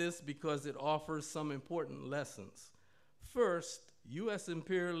highlight this because it offers some important lessons. First, U.S.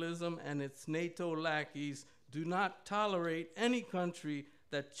 imperialism and its NATO lackeys do not tolerate any country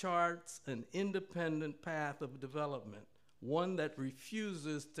that charts an independent path of development, one that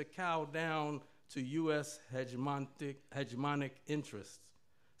refuses to cow down to U.S. hegemonic interests.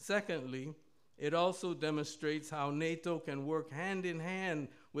 Secondly, it also demonstrates how NATO can work hand in hand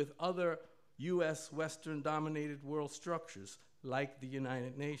with other U.S. Western-dominated world structures, like the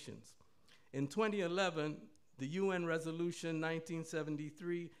United Nations. In 2011, the UN Resolution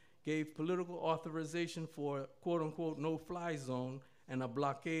 1973 gave political authorization for quote-unquote no-fly zone and a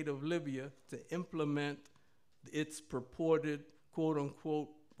blockade of Libya to implement its purported quote-unquote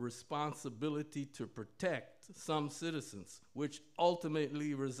responsibility to protect some citizens, which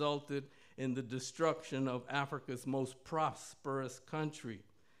ultimately resulted in the destruction of Africa's most prosperous country.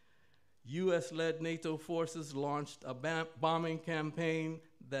 US-led NATO forces launched a bombing campaign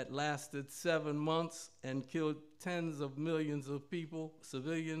that lasted 7 months and killed tens of millions of people,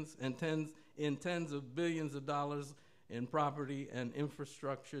 civilians, and tens of billions of dollars in property and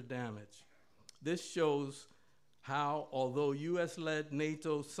infrastructure damage. This shows how, although US-led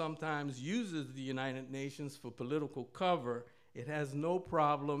NATO sometimes uses the United Nations for political cover, it has no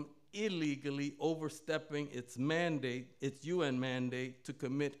problem illegally overstepping its mandate, its UN mandate, to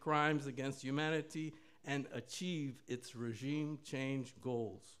commit crimes against humanity and achieve its regime change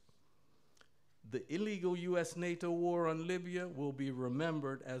goals. The illegal US-NATO war on Libya will be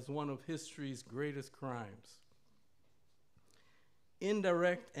remembered as one of history's greatest crimes.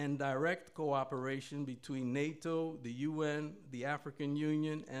 Indirect and direct cooperation between NATO, the UN, the African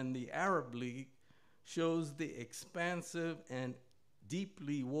Union, and the Arab League shows the expansive and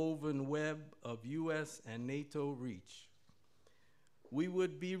deeply woven web of US and NATO reach. We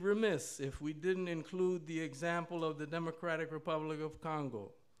would be remiss if we didn't include the example of the Democratic Republic of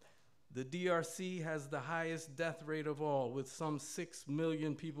Congo. The DRC has the highest death rate of all, with some 6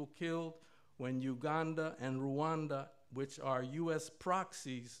 million people killed, when Uganda and Rwanda, which are US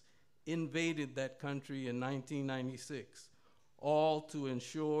proxies, invaded that country in 1996, all to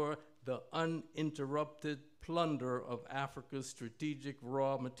ensure the uninterrupted plunder of Africa's strategic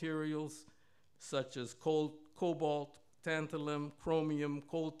raw materials, such as cobalt, tantalum, chromium,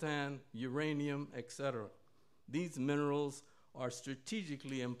 coltan, uranium, etc. These minerals are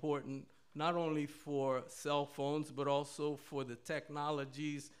strategically important not only for cell phones, but also for the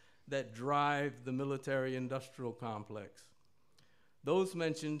technologies that drive the military-industrial complex. Those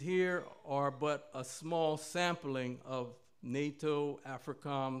mentioned here are but a small sampling of NATO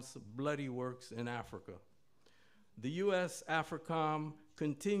AFRICOM's bloody works in Africa. The US AFRICOM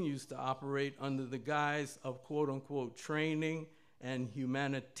continues to operate under the guise of quote-unquote training and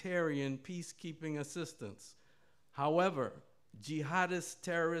humanitarian peacekeeping assistance. However, jihadist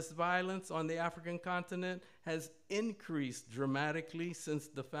terrorist violence on the African continent has increased dramatically since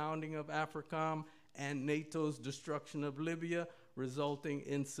the founding of AFRICOM and NATO's destruction of Libya, resulting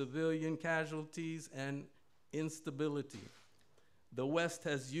in civilian casualties and instability. The West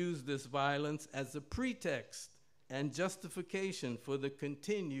has used this violence as a pretext and justification for the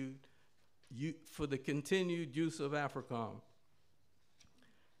continued use of AFRICOM.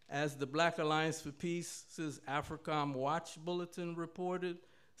 As the Black Alliance for Peace's AFRICOM Watch Bulletin reported,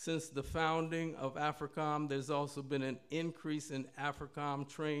 since the founding of AFRICOM, there's also been an increase in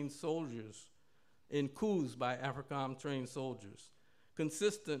AFRICOM-trained soldiers, in coups by AFRICOM-trained soldiers,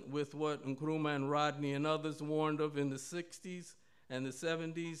 consistent with what Nkrumah and Rodney and others warned of in the 60s and the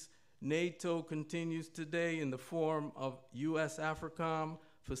 70s. NATO continues today in the form of US AFRICOM,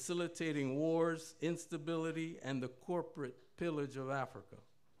 facilitating wars, instability, and the corporate pillage of Africa.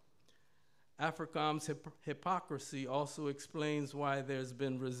 AFRICOM's hypocrisy also explains why there's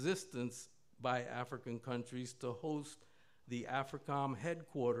been resistance by African countries to host the AFRICOM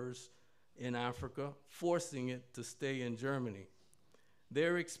headquarters in Africa, forcing it to stay in Germany.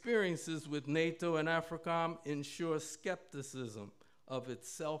 Their experiences with NATO and AFRICOM ensure skepticism of its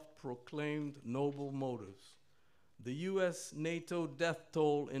self-proclaimed noble motives. The US-NATO death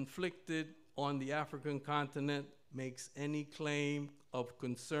toll inflicted on the African continent makes any claim of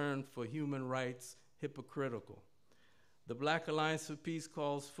concern for human rights hypocritical. The Black Alliance for Peace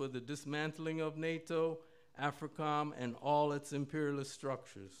calls for the dismantling of NATO, AFRICOM, and all its imperialist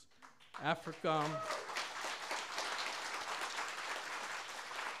structures. AFRICOM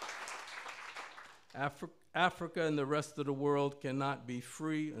Africa and the rest of the world cannot be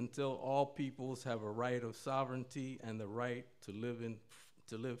free until all peoples have a right of sovereignty and the right to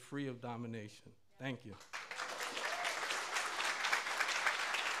live free of domination. Thank you.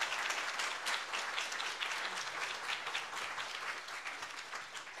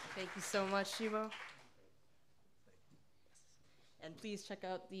 Thank you so much, Djibo. And please check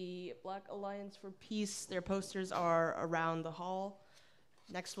out the Black Alliance for Peace. Their posters are around the hall.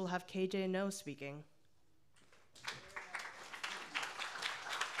 Next, we'll have KJ No speaking.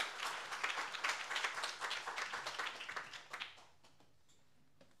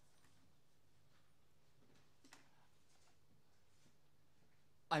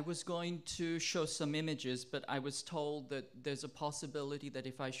 I was going to show some images, but I was told that there's a possibility that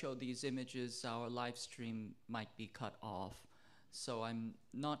if I show these images, our live stream might be cut off. So I'm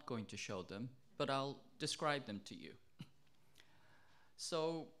not going to show them, but I'll describe them to you.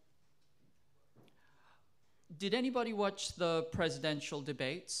 So, did anybody watch the presidential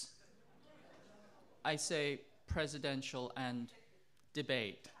debates? I say presidential and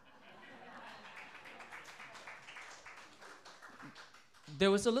debate. There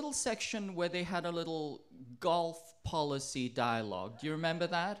was a little section where they had a little golf policy dialogue. Do you remember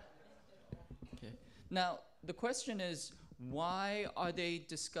that? Okay. Now, the question is, why are they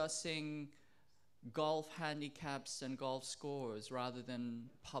discussing golf handicaps and golf scores rather than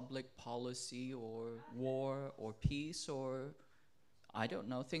public policy or war or peace or, I don't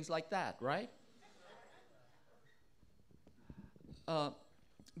know, things like that, right?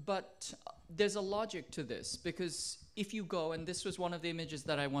 But there's a logic to this, because if you go, and this was one of the images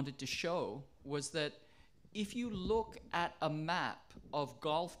that I wanted to show, was that if you look at a map of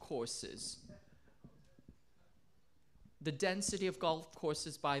golf courses, the density of golf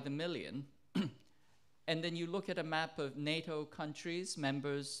courses by the million, and then you look at a map of NATO countries,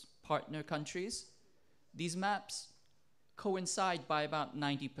 members, partner countries, these maps coincide by about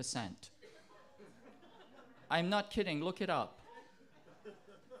 90%. I'm not kidding, look it up.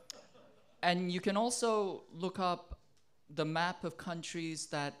 And you can also look up the map of countries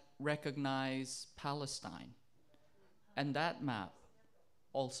that recognize Palestine, and that map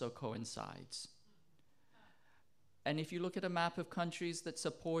also coincides. And if you look at a map of countries that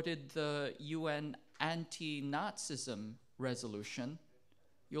supported the UN anti-Nazism resolution,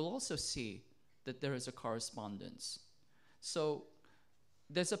 you'll also see that there is a correspondence. So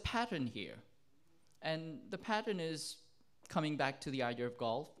there's a pattern here. And the pattern is, coming back to the idea of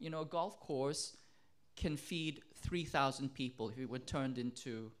golf, you know, a golf course can feed 3,000 people if it were turned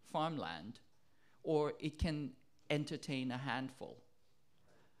into farmland, or it can entertain a handful.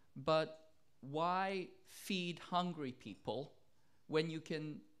 But why feed hungry people when you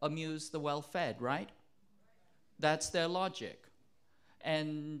can amuse the well-fed, right? That's their logic.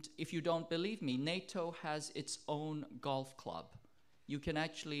 And if you don't believe me, NATO has its own golf club. You can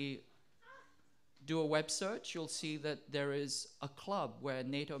actually do a web search, you'll see that there is a club where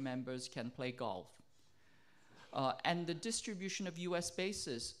NATO members can play golf. And the distribution of US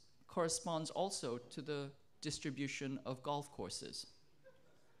bases corresponds also to the distribution of golf courses.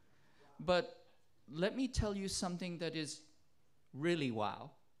 But let me tell you something that is really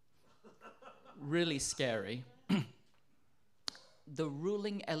wow, really scary. The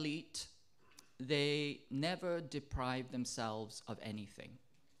ruling elite, they never deprive themselves of anything.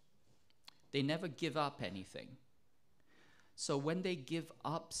 They never give up anything. So when they give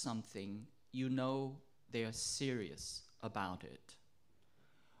up something, you know they are serious about it.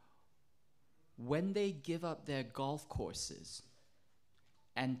 When they give up their golf courses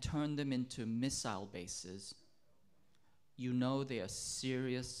and turn them into missile bases, you know they are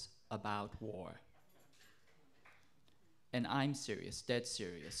serious about war. And I'm serious, dead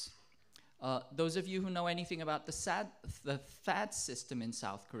serious. Those of you who know anything about the THAAD system in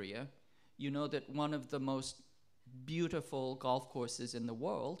South Korea, you know that one of the most beautiful golf courses in the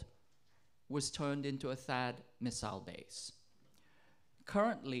world was turned into a THAAD missile base.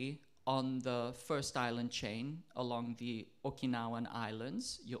 Currently, on the first island chain along the Okinawan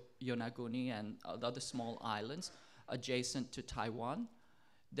Islands, Yonaguni and other small islands adjacent to Taiwan,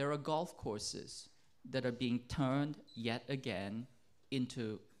 there are golf courses that are being turned yet again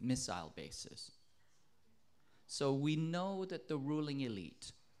into missile bases. So we know that the ruling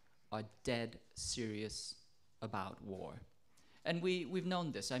elite are dead serious about war. And we've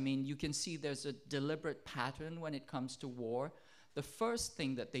known this. I mean, you can see there's a deliberate pattern when it comes to war. The first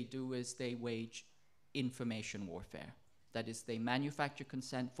thing that they do is they wage information warfare. That is, they manufacture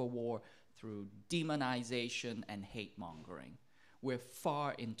consent for war through demonization and hate mongering. We're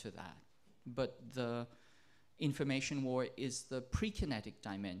far into that. But the information war is the pre-kinetic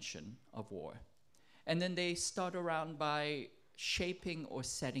dimension of war. And then they start around by shaping or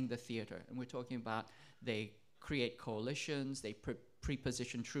setting the theater. And we're talking about they create coalitions, they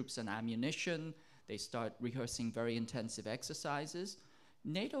pre-position troops and ammunition, they start rehearsing very intensive exercises.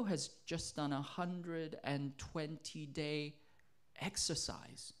 NATO has just done a 120-day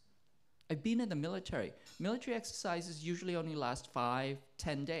exercise. I've been in the military. Military exercises usually only last 5,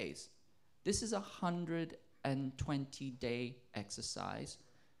 10 days. This is a 120-day exercise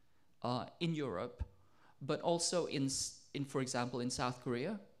in Europe, but also in, for example, in South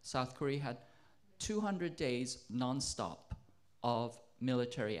Korea. South Korea had 200 days non-stop of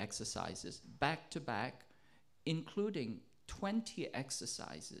military exercises, back to back, including 20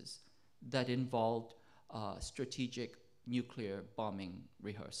 exercises that involved strategic nuclear bombing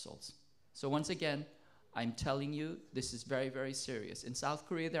rehearsals. So once again, I'm telling you, this is very, very serious. In South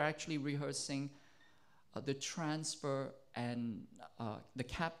Korea, they're actually rehearsing the transfer and the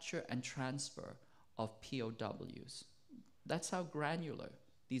capture and transfer of POWs. That's how granular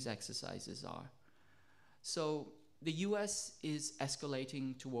these exercises are. So the US is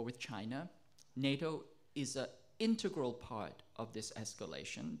escalating to war with China. NATO is an integral part of this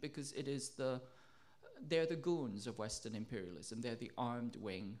escalation because it is they're the goons of Western imperialism. They're the armed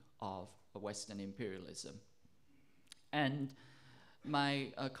wing of Western imperialism. And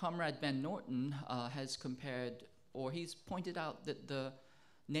my comrade Ben Norton has compared, or he's pointed out that the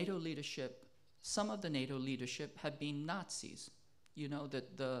NATO leadership, some of the NATO leadership have been Nazis. You know,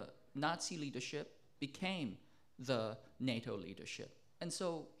 that the Nazi leadership became the NATO leadership. And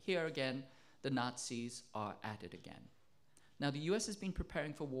so here again, the Nazis are at it again. Now, the US has been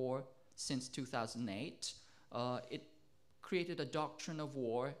preparing for war since 2008. It created a doctrine of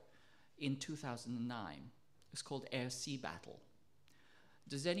war in 2009. It's called air-sea battle.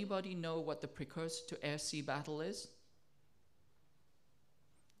 Does anybody know what the precursor to air-sea battle is?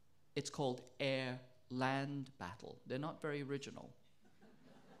 It's called air-land battle. They're not very original.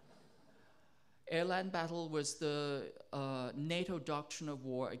 Air-land battle was the NATO doctrine of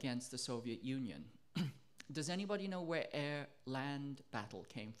war against the Soviet Union. Does anybody know where air-land battle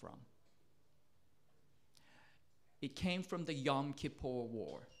came from? It came from the Yom Kippur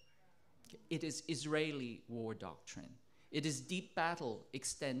War. It is Israeli war doctrine. It is deep battle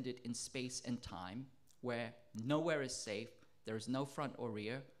extended in space and time, where nowhere is safe, there is no front or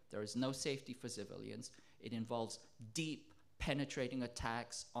rear, there is no safety for civilians. It involves deep, penetrating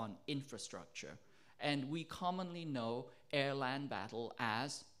attacks on infrastructure. And we commonly know air-land battle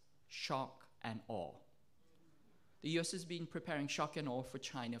as shock and awe. The US has been preparing shock and awe for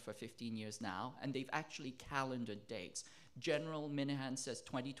China for 15 years now, and they've actually calendared dates. General Minahan says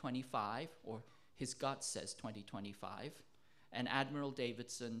 2025, or his gut says 2025, and Admiral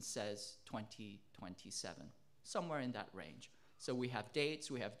Davidson says 2027, somewhere in that range. So we have dates,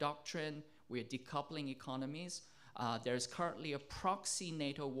 we have doctrine, we're decoupling economies. There's currently a proxy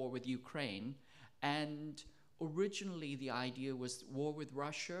NATO war with Ukraine, and originally the idea was war with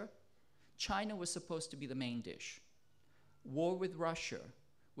Russia. China was supposed to be the main dish. War with Russia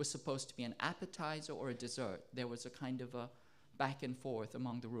was supposed to be an appetizer or a dessert. There was a kind of a back and forth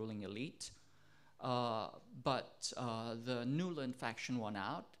among the ruling elite. But the Nuland faction won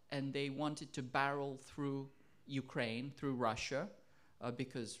out, and they wanted to barrel through Ukraine, through Russia,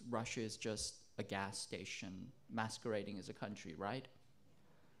 because Russia is just a gas station masquerading as a country, right?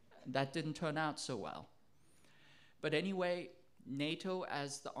 That didn't turn out so well. But anyway, NATO,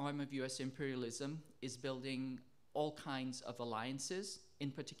 as the arm of US imperialism, is building all kinds of alliances,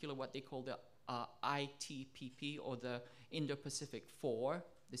 in particular what they call the ITPP, or the Indo-Pacific Four.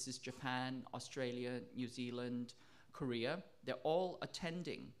 This is Japan, Australia, New Zealand, Korea. They're all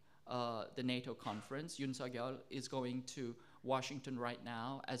attending the NATO conference. Yoon Suk-yeol is going to Washington right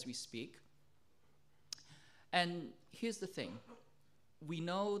now as we speak. And here's the thing. We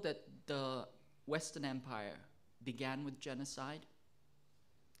know that the Western Empire began with genocide.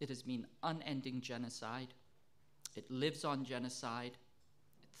 It has been unending genocide. It lives on genocide.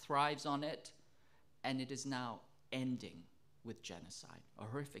 It thrives on it. And it is now ending with genocide, a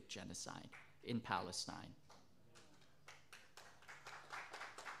horrific genocide in Palestine.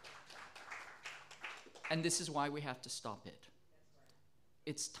 And this is why we have to stop it.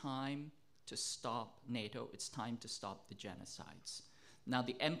 It's time to stop NATO. It's time to stop the genocides. Now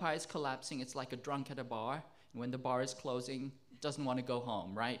the empire is collapsing. It's like a drunk at a bar. When the bar is closing, it doesn't want to go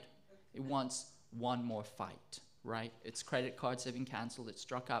home, right? It wants one more fight, right? Its credit cards have been canceled. It's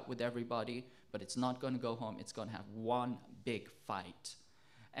struck out with everybody, but it's not going to go home. It's going to have one big fight.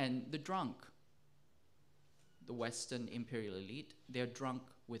 And the drunk, the Western imperial elite, they're drunk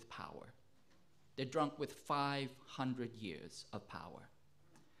with power. They're drunk with 500 years of power.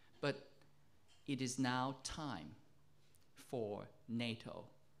 But It is now time for NATO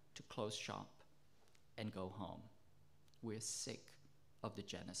to close shop and go home. We're sick of the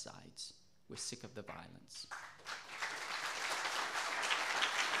genocides. We're sick of the violence.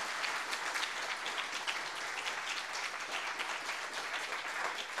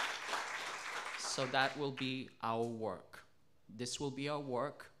 So that will be our work. This will be our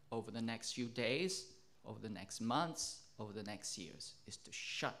work over the next few days, over the next months, over the next years, is to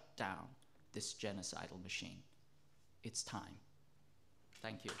shut down this genocidal machine. It's time.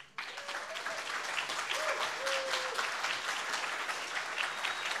 Thank you.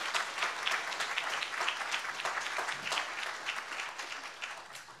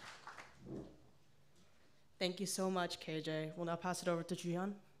 Thank you so much, KJ. We'll now pass it over to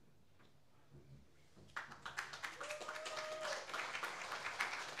Ju-Hyun.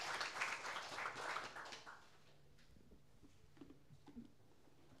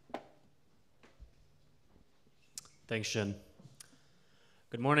 Thanks, Shin.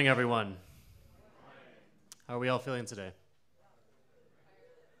 Good morning, everyone. How are we all feeling today?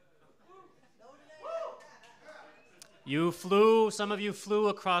 Some of you flew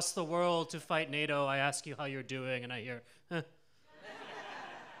across the world to fight NATO. I ask you how you're doing, and I hear, eh.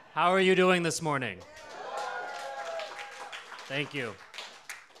 How are you doing this morning? Thank you.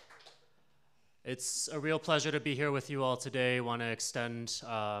 It's a real pleasure to be here with you all today. I want to extend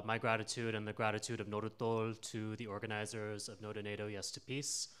my gratitude and the gratitude of Norutol to the organizers of No to NATO, Yes to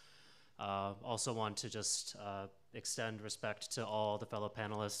Peace. Also want to just extend respect to all the fellow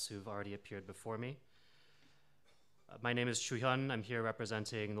panelists who've already appeared before me. My name is Ju-Hyun. I'm here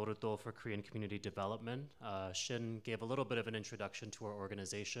representing Norutol for Korean Community Development. Shin gave a little bit of an introduction to our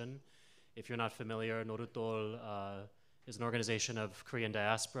organization. If you're not familiar, Norutol is an organization of Korean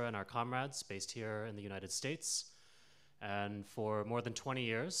diaspora and our comrades based here in the United States. And for more than 20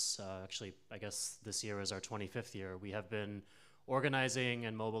 years, actually, I guess this year is our 25th year, we have been organizing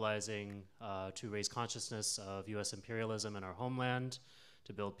and mobilizing to raise consciousness of US imperialism in our homeland,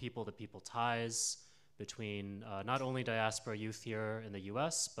 to build people-to-people ties between not only diaspora youth here in the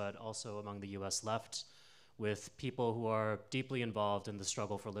US, but also among the US left, with people who are deeply involved in the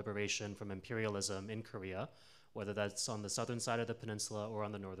struggle for liberation from imperialism in Korea, whether that's on the southern side of the peninsula or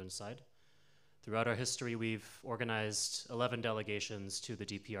on the northern side. Throughout our history, we've organized 11 delegations to the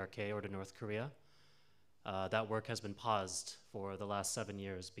DPRK, or to North Korea. That work has been paused for the last 7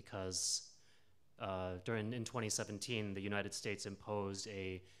 years because in 2017, the United States imposed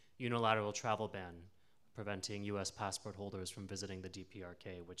a unilateral travel ban preventing US passport holders from visiting the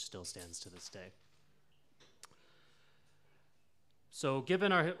DPRK, which still stands to this day. So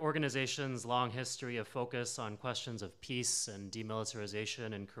given our organization's long history of focus on questions of peace and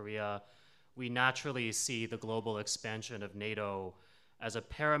demilitarization in Korea, we naturally see the global expansion of NATO as a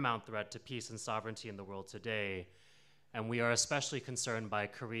paramount threat to peace and sovereignty in the world today. And we are especially concerned by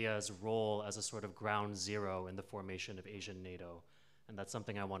Korea's role as a sort of ground zero in the formation of Asian NATO. And that's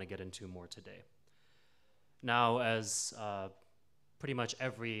something I want to get into more today. Now, as pretty much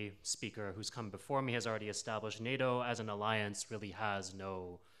every speaker who's come before me has already established, NATO as an alliance really has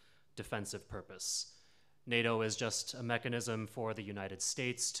no defensive purpose. NATO is just a mechanism for the United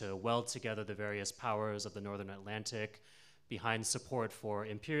States to weld together the various powers of the Northern Atlantic behind support for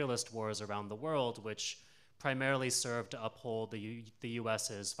imperialist wars around the world, which primarily serve to uphold the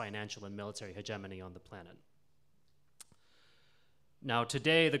US's financial and military hegemony on the planet. Now,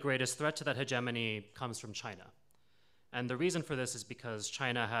 today, the greatest threat to that hegemony comes from China. And the reason for this is because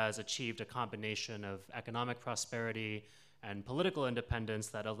China has achieved a combination of economic prosperity and political independence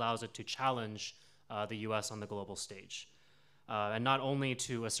that allows it to challenge the US on the global stage. And not only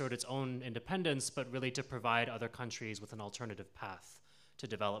to assert its own independence, but really to provide other countries with an alternative path to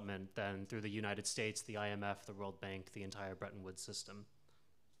development than through the United States, the IMF, the World Bank, the entire Bretton Woods system.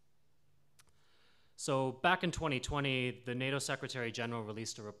 So back in 2020, the NATO Secretary General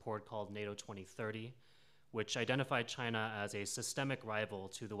released a report called NATO 2030, which identified China as a systemic rival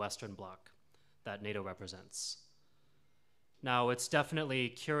to the Western Bloc that NATO represents. Now, it's definitely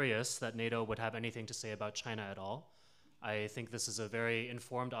curious that NATO would have anything to say about China at all. I think this is a very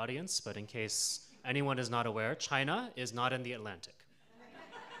informed audience, but in case anyone is not aware, China is not in the Atlantic.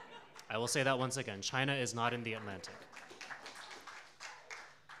 I will say that once again, China is not in the Atlantic.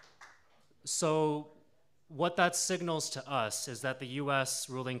 So what that signals to us is that the US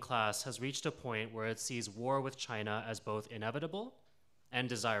ruling class has reached a point where it sees war with China as both inevitable and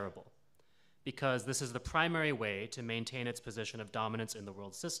desirable, because this is the primary way to maintain its position of dominance in the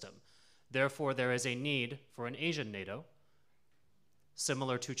world system. Therefore, there is a need for an Asian NATO.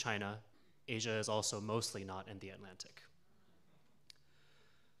 Similar to China, Asia is also mostly not in the Atlantic.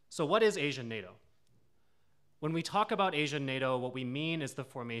 So what is Asian NATO? When we talk about Asian NATO, what we mean is the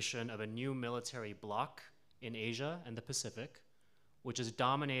formation of a new military bloc in Asia and the Pacific, which is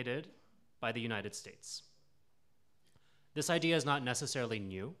dominated by the United States. This idea is not necessarily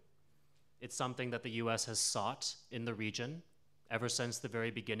new. It's something that the US has sought in the region ever since the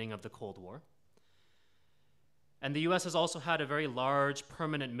very beginning of the Cold War. And the US has also had a very large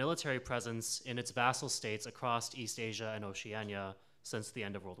permanent military presence in its vassal states across East Asia and Oceania since the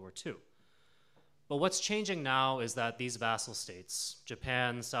end of World War II. But what's changing now is that these vassal states,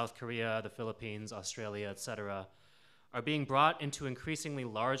 Japan, South Korea, the Philippines, Australia, etc., are being brought into increasingly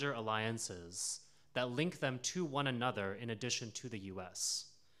larger alliances that link them to one another in addition to the US.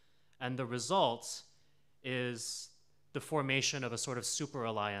 And the result is the formation of a sort of super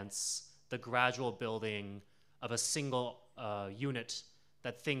alliance, the gradual building of a single unit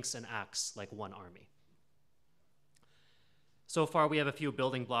that thinks and acts like one army. So far, we have a few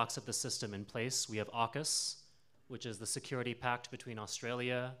building blocks of the system in place. We have AUKUS, which is the security pact between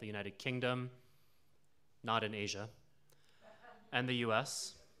Australia, the United Kingdom, not in Asia, and the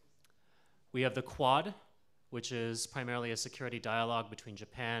US. We have the Quad, which is primarily a security dialogue between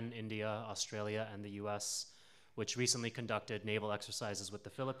Japan, India, Australia, and the US, which recently conducted naval exercises with the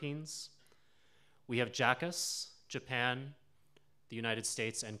Philippines. We have JACUS, Japan, the United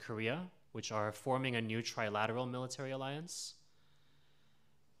States, and Korea, which are forming a new trilateral military alliance.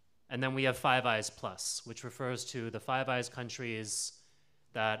 And then we have Five Eyes Plus, which refers to the Five Eyes countries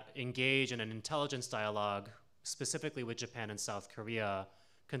that engage in an intelligence dialogue, specifically with Japan and South Korea,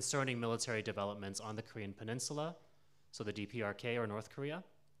 concerning military developments on the Korean Peninsula, so the DPRK or North Korea,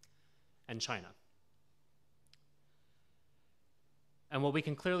 and China. And what we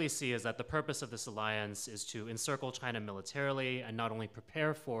can clearly see is that the purpose of this alliance is to encircle China militarily and not only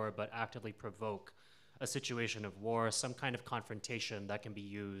prepare for, but actively provoke a situation of war, some kind of confrontation that can be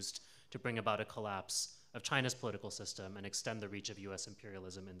used to bring about a collapse of China's political system and extend the reach of US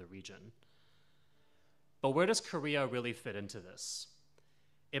imperialism in the region. But where does Korea really fit into this?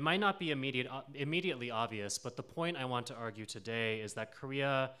 It might not be immediately obvious, but the point I want to argue today is that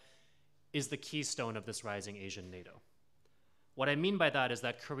Korea is the keystone of this rising Asian NATO. What I mean by that is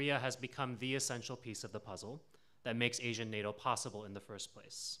that Korea has become the essential piece of the puzzle that makes Asian NATO possible in the first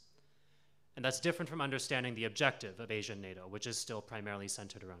place. And that's different from understanding the objective of Asian NATO, which is still primarily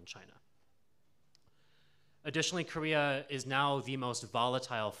centered around China. Additionally, Korea is now the most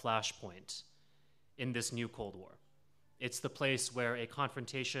volatile flashpoint in this new Cold War. It's the place where a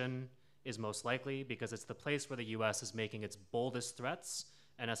confrontation is most likely because it's the place where the US is making its boldest threats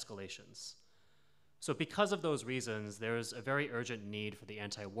and escalations. So because of those reasons, there's a very urgent need for the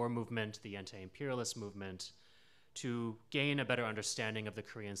anti-war movement, the anti-imperialist movement, to gain a better understanding of the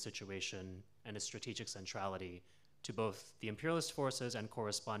Korean situation and its strategic centrality to both the imperialist forces and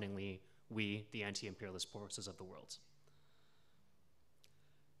correspondingly we, the anti-imperialist forces of the world.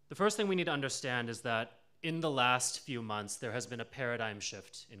 The first thing we need to understand is that in the last few months, there has been a paradigm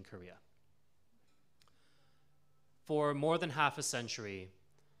shift in Korea. For more than half a century,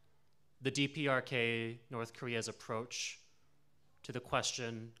 the DPRK, North Korea's approach to the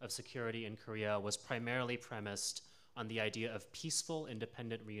question of security in Korea was primarily premised on the idea of peaceful,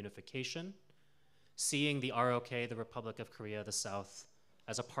 independent reunification, seeing the ROK, the Republic of Korea, the South,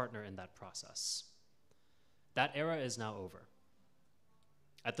 as a partner in that process. That era is now over.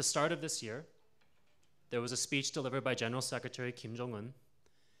 At the start of this year, there was a speech delivered by General Secretary Kim Jong-un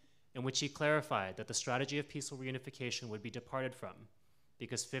in which he clarified that the strategy of peaceful reunification would be departed from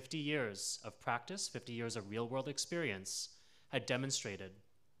because 50 years of practice, 50 years of real-world experience had demonstrated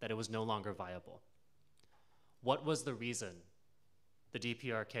that it was no longer viable. What was the reason the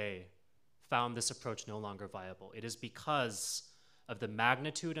DPRK found this approach no longer viable? It is because of the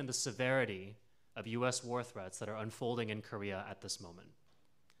magnitude and the severity of US war threats that are unfolding in Korea at this moment.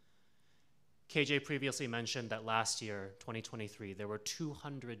 KJ previously mentioned that last year, 2023, there were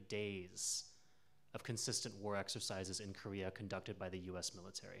 200 days of consistent war exercises in Korea conducted by the US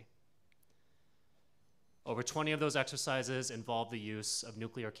military. Over 20 of those exercises involved the use of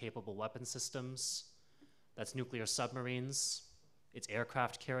nuclear-capable weapon systems. That's nuclear submarines, its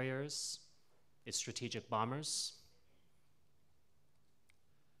aircraft carriers, its strategic bombers.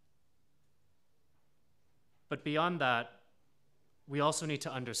 But beyond that, we also need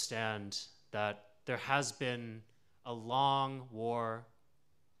to understand that there has been a long war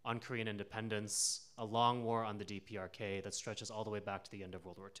on Korean independence, a long war on the DPRK that stretches all the way back to the end of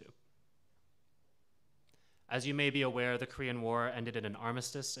World War II. As you may be aware, the Korean War ended in an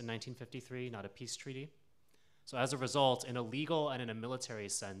armistice in 1953, not a peace treaty. So as a result, in a legal and in a military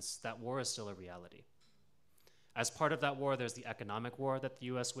sense, that war is still a reality. As part of that war, there's the economic war that the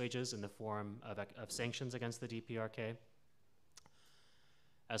US wages in the form of sanctions against the DPRK.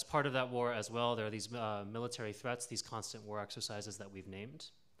 As part of that war as well, there are these military threats, these constant war exercises that we've named.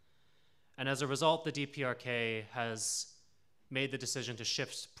 And as a result, the DPRK has made the decision to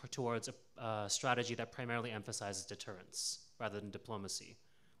shift towards a strategy that primarily emphasizes deterrence rather than diplomacy,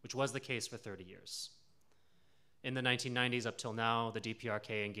 which was the case for 30 years. In the 1990s up till now, the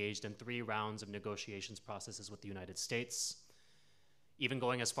DPRK engaged in 3 rounds of negotiations processes with the United States. Even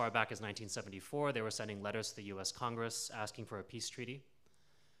going as far back as 1974, they were sending letters to the US Congress asking for a peace treaty.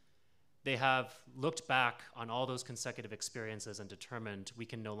 They have looked back on all those consecutive experiences and determined we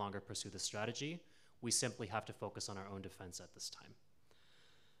can no longer pursue this strategy. We simply have to focus on our own defense at this time.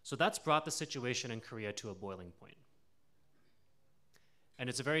 So that's brought the situation in Korea to a boiling point. And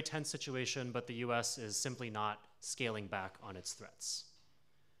it's a very tense situation, but the US is simply not scaling back on its threats.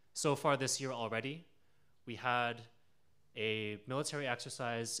 So far this year already, we had a military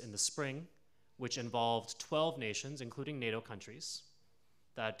exercise in the spring, which involved 12 nations, including NATO countries,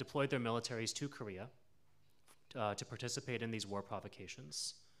 that deployed their militaries to Korea to participate in these war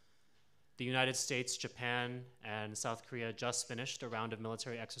provocations. The United States, Japan, and South Korea just finished a round of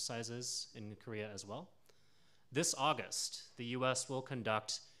military exercises in Korea as well. This August, the US will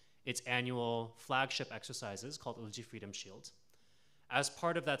conduct its annual flagship exercises called Ulji Freedom Shield. As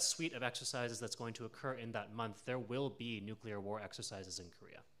part of that suite of exercises that's going to occur in that month, there will be nuclear war exercises in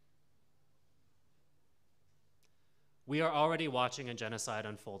Korea. We are already watching a genocide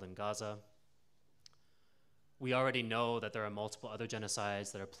unfold in Gaza. We already know that there are multiple other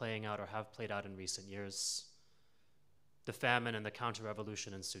genocides that are playing out or have played out in recent years. The famine and the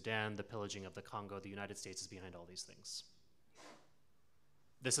counter-revolution in Sudan, the pillaging of the Congo, the United States is behind all these things.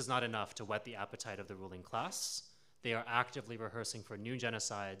 This is not enough to whet the appetite of the ruling class. They are actively rehearsing for new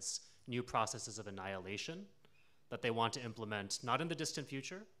genocides, new processes of annihilation that they want to implement, not in the distant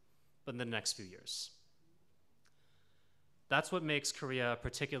future, but in the next few years. That's what makes Korea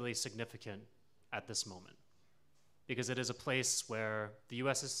particularly significant at this moment, because it is a place where the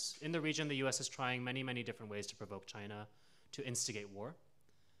US is, in the region, the US is trying many, many different ways to provoke China to instigate war.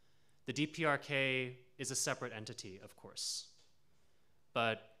 The DPRK is a separate entity, of course,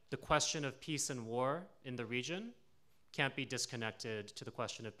 but the question of peace and war in the region can't be disconnected to the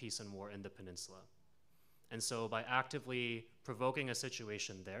question of peace and war in the peninsula. And so by actively provoking a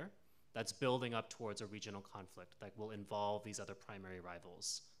situation there, that's building up towards a regional conflict that will involve these other primary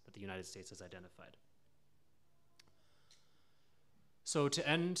rivals that the United States has identified. So to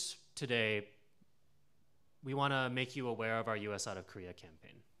end today, we want to make you aware of our US Out of Korea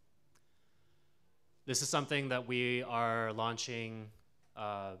campaign. This is something that we are launching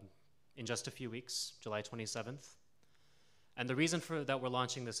in just a few weeks, July 27th. And the reason that we're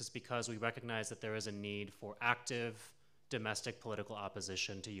launching this is because we recognize that there is a need for active domestic political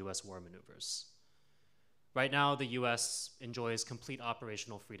opposition to US war maneuvers. Right now, the US enjoys complete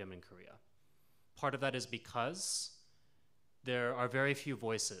operational freedom in Korea. Part of that is because there are very few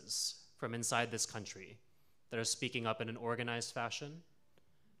voices from inside this country that are speaking up in an organized fashion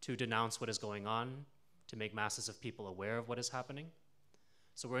to denounce what is going on, to make masses of people aware of what is happening.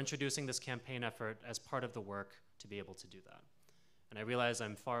 So we're introducing this campaign effort as part of the work to be able to do that. And I realize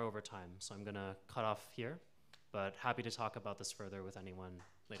I'm far over time, so I'm gonna cut off here, but happy to talk about this further with anyone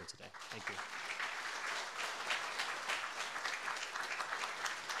later today. Thank you.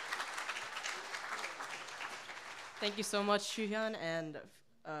 Thank you so much, Ju-Hyun, and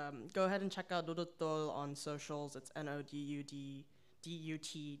go ahead and check out Nodutdol on socials. It's Nodutdol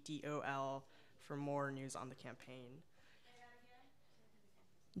for more news on the campaign.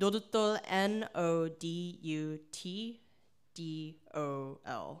 Nodutdol,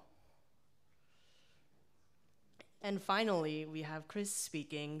 Nodutdol. And finally, we have Krys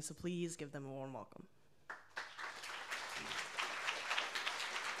speaking, so please give them a warm welcome.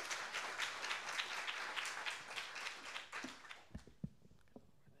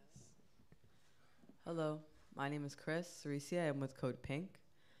 Hello, my name is Krys Cerisier. I'm with Code Pink.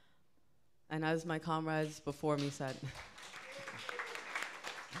 And as my comrades before me said,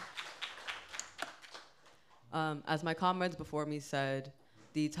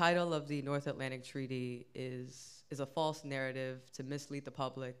 the title of the North Atlantic Treaty is a false narrative to mislead the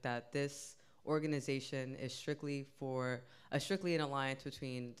public that this organization is strictly an alliance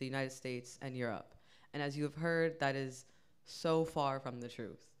between the United States and Europe. And as you have heard, that is so far from the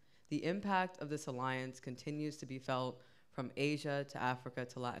truth. The impact of this alliance continues to be felt from Asia to Africa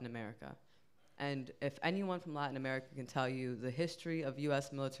to Latin America. And if anyone from Latin America can tell you the history of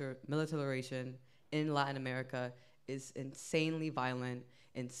US militarization in Latin America is insanely violent,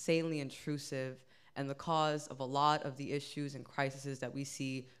 insanely intrusive, and the cause of a lot of the issues and crises that we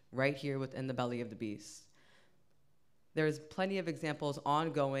see right here within the belly of the beast. There's plenty of examples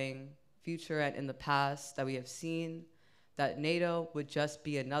ongoing, future and in the past, that we have seen that NATO would just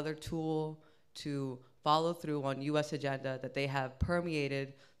be another tool to follow through on US agenda that they have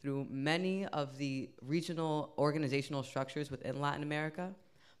permeated through many of the regional organizational structures within Latin America.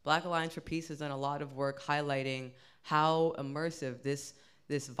 Black Alliance for Peace has done a lot of work highlighting how immersive this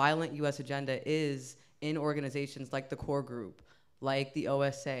violent US agenda is in organizations like the Core Group, like the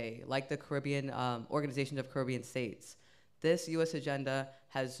OSA, like the Caribbean Organization of Caribbean States. This US agenda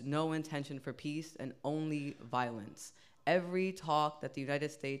has no intention for peace and only violence. Every talk that the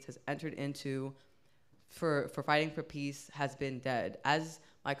United States has entered into for fighting for peace has been dead. As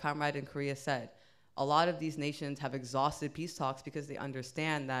my comrade in Korea said, a lot of these nations have exhausted peace talks because they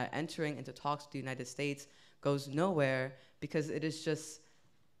understand that entering into talks with the United States goes nowhere, because it is just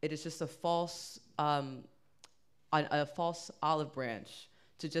a false olive branch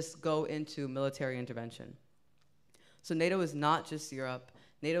to just go into military intervention. So NATO is not just Europe.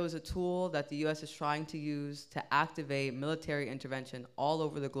 NATO is a tool that the US is trying to use to activate military intervention all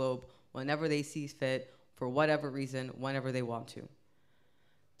over the globe whenever they see fit, for whatever reason, whenever they want to.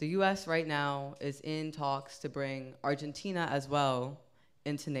 The US right now is in talks to bring Argentina as well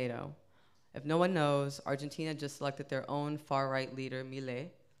into NATO. If no one knows, Argentina just selected their own far-right leader, Milei,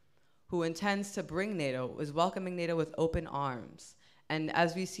 who intends to bring NATO, is welcoming NATO with open arms. And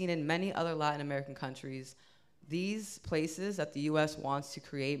as we've seen in many other Latin American countries, these places that the US wants to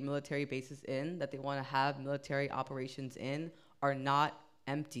create military bases in, that they want to have military operations in, are not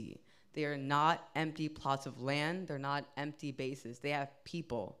empty. They are not empty plots of land. They're not empty bases. They have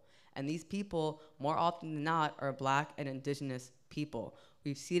people. And these people, more often than not, are Black and indigenous people.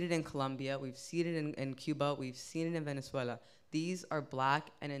 We've seen it in Colombia. We've seen it in Cuba. We've seen it in Venezuela. These are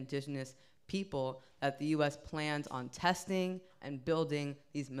Black and indigenous people that the US plans on testing and building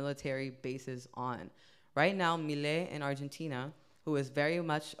these military bases on. Right now, Milei in Argentina, who is very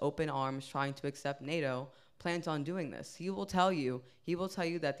much open arms trying to accept NATO, plans on doing this. He will tell you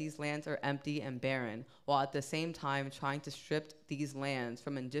that these lands are empty and barren, while at the same time trying to strip these lands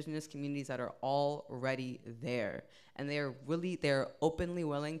from indigenous communities that are already there. And they're openly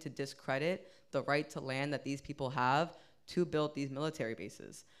willing to discredit the right to land that these people have to build these military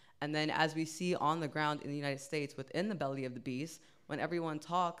bases. And then as we see on the ground in the United States within the belly of the beast, when everyone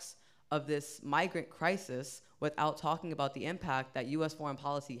talks of this migrant crisis without talking about the impact that US foreign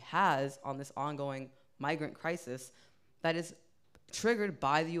policy has on this ongoing migrant crisis, that is triggered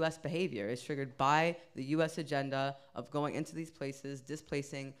by the US behavior. It's triggered by the US agenda of going into these places,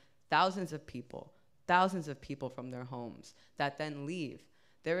 displacing thousands of people from their homes that then leave.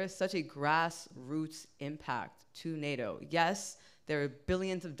 There is such a grassroots impact to NATO. Yes, there are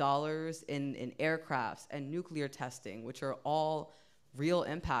billions of dollars in aircrafts and nuclear testing, which are all real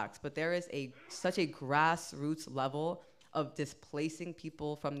impacts, but there is such a grassroots level of displacing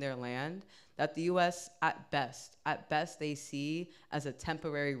people from their land that the US, at best, they see as a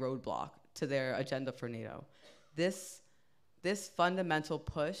temporary roadblock to their agenda for NATO. This fundamental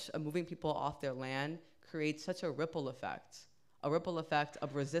push of moving people off their land creates such a ripple effect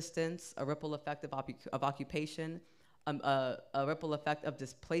of resistance, a ripple effect of occupation, a ripple effect of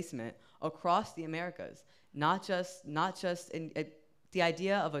displacement across the Americas. Not just in the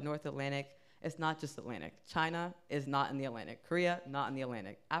idea of a North Atlantic. It's not just Atlantic. China is not in the Atlantic. Korea, not in the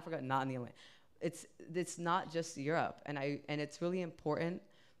Atlantic. Africa, not in the Atlantic. It's not just Europe. And it's really important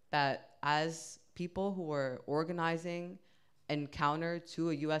that as people who are organizing and counter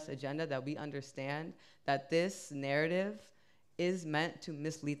to a US agenda, that we understand that this narrative is meant to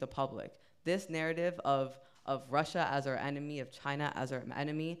mislead the public. This narrative of Russia as our enemy, of China as our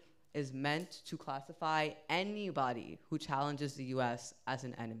enemy, is meant to classify anybody who challenges the US as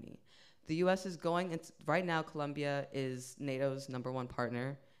an enemy. The US is going, right now Colombia is NATO's #1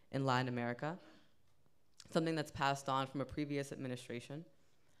 partner in Latin America, something that's passed on from a previous administration.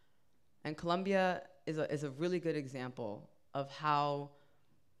 And Colombia is a really good example of how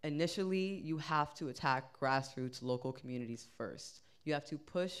initially you have to attack grassroots local communities first. You have to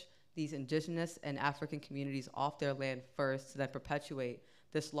push these indigenous and African communities off their land first to then perpetuate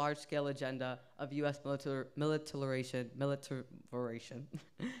this large-scale agenda of US militarization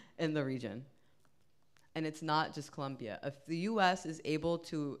in the region. And it's not just Colombia. If the US is able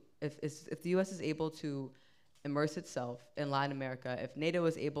to, if the US is able to immerse itself in Latin America, if NATO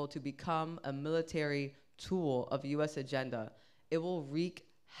is able to become a military tool of US agenda, it will wreak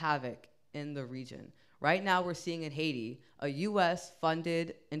havoc in the region. Right now we're seeing in Haiti a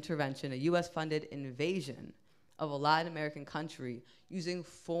US-funded intervention, a US-funded invasion of a Latin American country using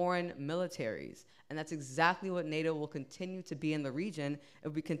foreign militaries. And that's exactly what NATO will continue to be in the region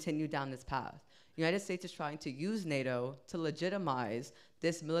if we continue down this path. The United States is trying to use NATO to legitimize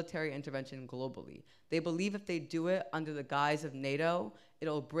this military intervention globally. They believe if they do it under the guise of NATO,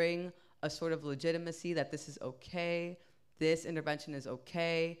 it'll bring a sort of legitimacy that this is okay, this intervention is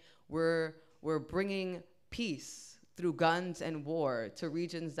okay. We're bringing peace through guns and war to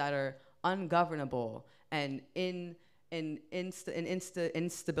regions that are ungovernable and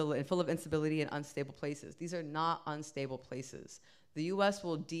instability and full of instability and unstable places. These are not unstable places. The US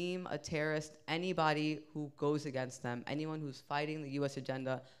will deem a terrorist anybody who goes against them, anyone who's fighting the US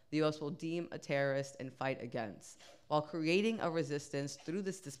agenda, the US will deem a terrorist and fight against, while creating a resistance through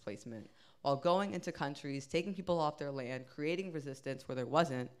this displacement, while going into countries, taking people off their land, creating resistance where there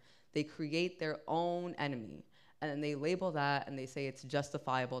wasn't. They create their own enemy. And then they label that and they say it's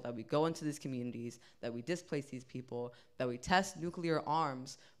justifiable that we go into these communities, that we displace these people, that we test nuclear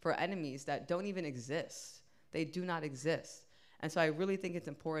arms for enemies that don't even exist. They do not exist. And so I really think it's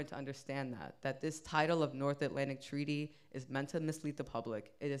important to understand that this title of North Atlantic Treaty is meant to mislead the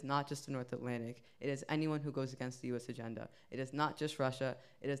public. It is not just the North Atlantic. It is anyone who goes against the US agenda. It is not just Russia.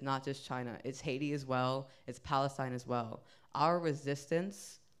 It is not just China. It's Haiti as well. It's Palestine as well. Our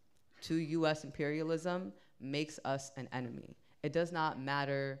resistance to US imperialism makes us an enemy. It does not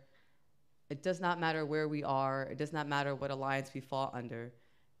matter. It does not matter where we are. It does not matter what alliance we fall under.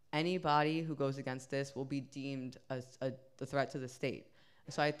 Anybody who goes against this will be deemed as a threat to the state.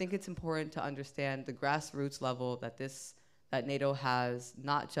 So I think it's important to understand the grassroots level that NATO has,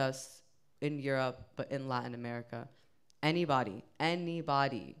 not just in Europe, but in Latin America. Anybody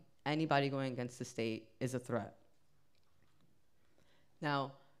going against the state is a threat.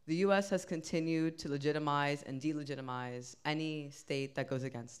 Now, the US has continued to legitimize and delegitimize any state that goes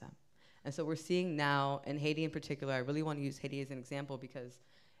against them. And so we're seeing now, in Haiti in particular, I really want to use Haiti as an example because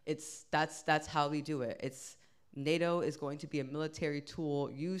that's how we do it. NATO is going to be a military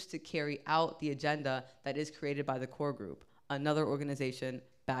tool used to carry out the agenda that is created by the core group, another organization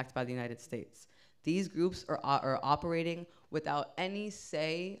backed by the United States. These groups are operating without any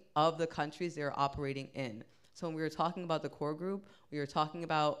say of the countries they're operating in. So when we were talking about the core group, we were talking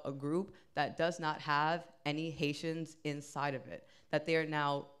about a group that does not have any Haitians inside of it, that they are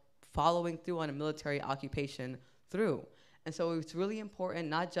now following through on a military occupation through. And so it's really important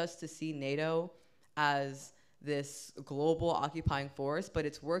not just to see NATO as this global occupying force, but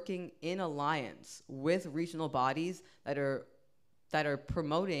it's working in alliance with regional bodies that are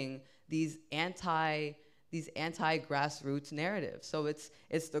promoting these anti-grassroots narratives. So it's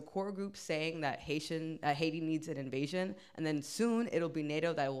the core group saying that Haiti needs an invasion, and then soon it'll be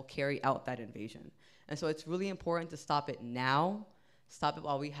NATO that will carry out that invasion. And so it's really important to stop it now, stop it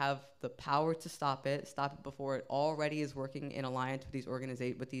while we have the power to stop it before it already is working in alliance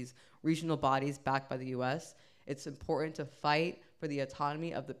with these regional bodies backed by the US. It's important to fight for the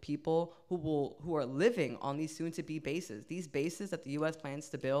autonomy of the people who are living on these soon-to-be bases. These bases that the US plans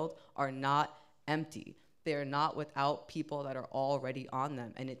to build are not empty. They are not without people that are already on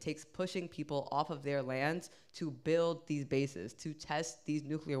them. And it takes pushing people off of their lands to build these bases, to test these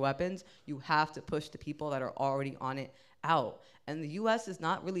nuclear weapons. You have to push the people that are already on it out. And the US does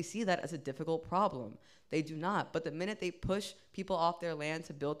not really see that as a difficult problem. They do not. But the minute they push people off their land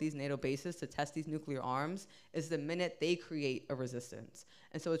to build these NATO bases, to test these nuclear arms, is the minute they create a resistance.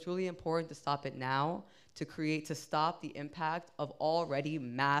 And so it's really important to stop it now, to stop the impact of already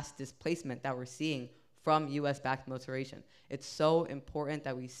mass displacement that we're seeing from US-backed militarization. It's so important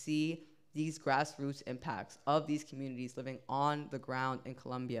that we see these grassroots impacts of these communities living on the ground in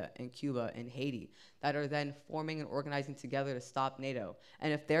Colombia, in Cuba, in Haiti, that are then forming and organizing together to stop NATO.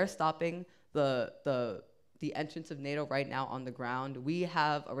 And if they're stopping the entrance of NATO right now on the ground, we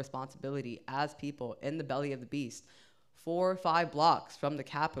have a responsibility as people in the belly of the beast, 4 or 5 blocks from the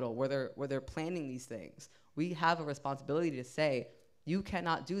Capitol where they're planning these things. We have a responsibility to say, you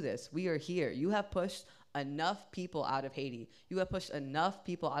cannot do this. We are here. You have pushed enough people out of Haiti. You have pushed enough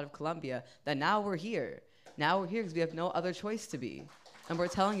people out of Colombia that now we're here. Now we're here because we have no other choice to be. And we're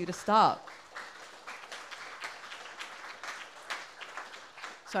telling you to stop.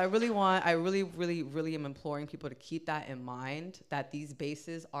 So I really am imploring people to keep that in mind, that these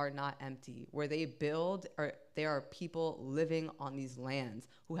bases are not empty. Where they build, there are people living on these lands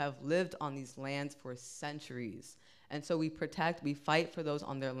who have lived on these lands for centuries. And so we fight for those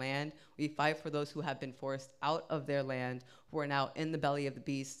on their land. We fight for those who have been forced out of their land, who are now in the belly of the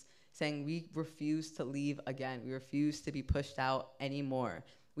beast, saying we refuse to leave again. We refuse to be pushed out anymore.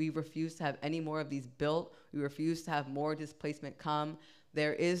 We refuse to have any more of these built. We refuse to have more displacement come.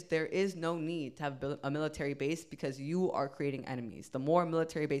 There is no need to have a military base because you are creating enemies. The more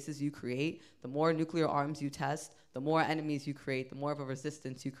military bases you create, the more nuclear arms you test, the more enemies you create, the more of a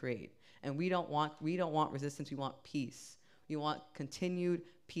resistance you create. And we don't want resistance, we want peace. We want continued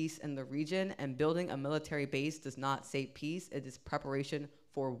peace in the region, and building a military base does not say peace, it is preparation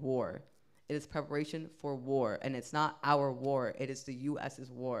for war. It is preparation for war, and it's not our war, it is the US's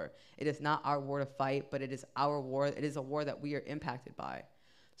war. It is not our war to fight, but it is our war. It is a war that we are impacted by.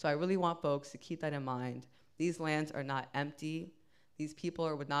 So I really want folks to keep that in mind. These lands are not empty. These people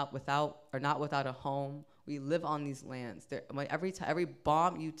are not without a home. We live on these lands. Every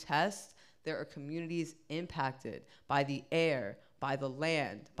bomb you test, there are communities impacted by the air, by the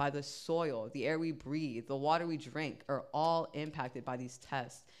land, by the soil, the air we breathe, the water we drink are all impacted by these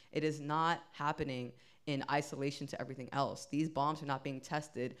tests. It is not happening in isolation to everything else. These bombs are not being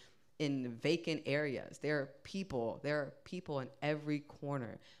tested in vacant areas. There are people in every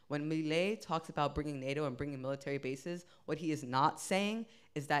corner. When Millet talks about bringing NATO and bringing military bases, what he is not saying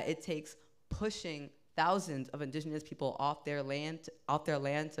is that it takes pushing thousands of indigenous people off their land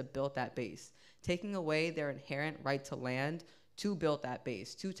to build that base, taking away their inherent right to land to build that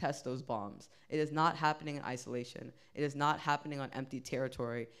base, to test those bombs. It is not happening in isolation. It is not happening on empty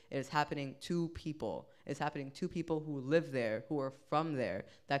territory. It is happening to people. It's happening to people who live there, who are from there,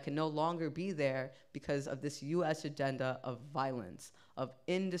 that can no longer be there because of this US agenda of violence, of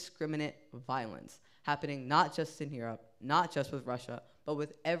indiscriminate violence, happening not just in Europe, not just with Russia, but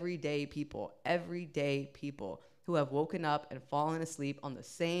with everyday people who have woken up and fallen asleep on the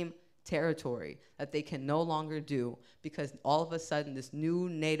same territory that they can no longer do because all of a sudden this new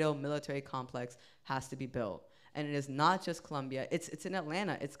NATO military complex has to be built. And it is not just Colombia, it's in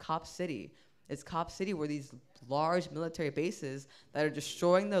Atlanta, it's Cop City. It's Cop City where these large military bases that are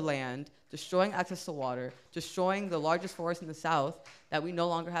destroying the land, destroying access to water, destroying the largest forest in the South that we no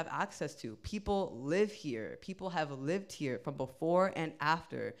longer have access to. People live here. People have lived here from before and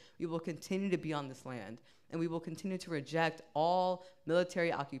after. We will continue to be on this land. And we will continue to reject all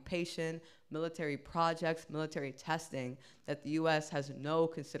military occupation, military projects, military testing that the US has no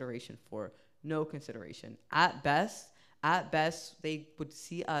consideration for, no consideration. At best, they would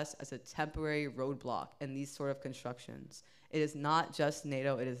see us as a temporary roadblock in these sort of constructions. It is not just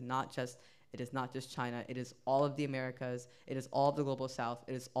NATO, it is not just China, it is all of the Americas, it is all of the global South,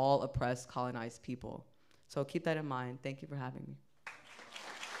 it is all oppressed, colonized people. So keep that in mind. Thank you for having me.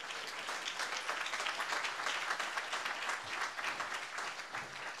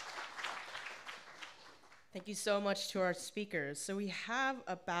 Thank you so much to our speakers. So we have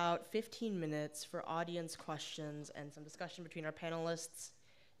about 15 minutes for audience questions and some discussion between our panelists.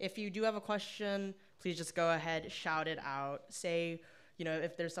 If you do have a question, please just go ahead, shout it out. Say,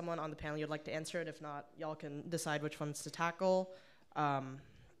 if there's someone on the panel you'd like to answer it. If not, y'all can decide which ones to tackle.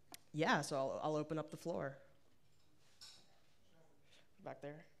 So I'll open up the floor. Back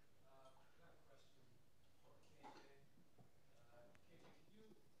there.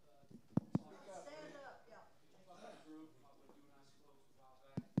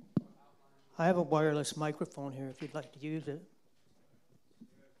 I have a wireless microphone here if you'd like to use it.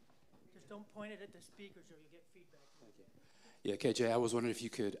 Just don't point it at the speakers or you get feedback. Yeah, KJ, I was wondering if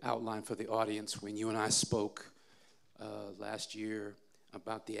you could outline for the audience when you and I spoke last year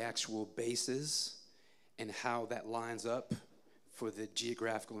about the actual bases and how that lines up for the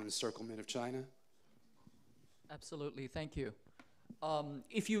geographical encirclement of China. Absolutely, thank you.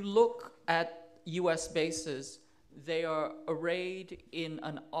 If you look at US bases, they are arrayed in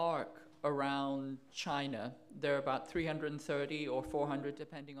an arc around China. There are about 330 or 400,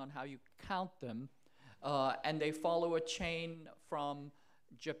 depending on how you count them. And they follow a chain from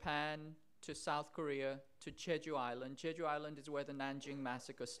Japan to South Korea to Jeju Island. Jeju Island is where the Nanjing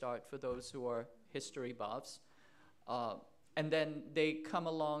massacre started, for those who are history buffs. And then they come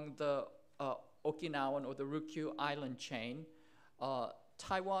along the Okinawan or the Ryukyu Island chain.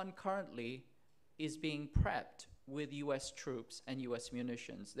 Taiwan currently is being prepped with US troops and US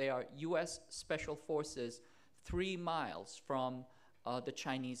munitions. They are US Special Forces 3 miles from the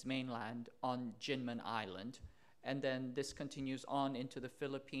Chinese mainland on Jinmen Island. And then this continues on into the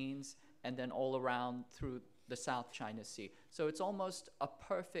Philippines and then all around through the South China Sea. So it's almost a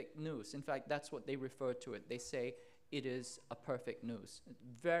perfect noose. In fact, that's what they refer to it. They say it is a perfect noose.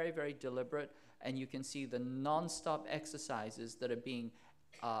 Very, very deliberate, and you can see the non-stop exercises that are being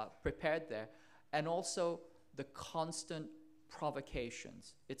prepared there. And also the constant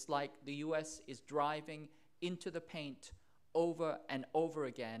provocations. It's like the US is driving into the paint over and over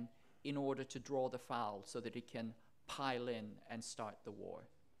again in order to draw the foul so that it can pile in and start the war.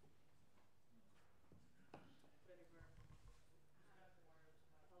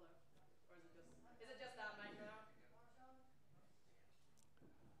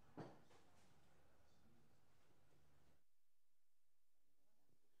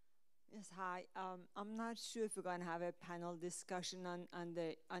 Yes, hi. I'm not sure if we're going to have a panel discussion on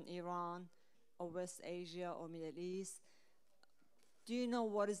Iran or West Asia or Middle East. Do you know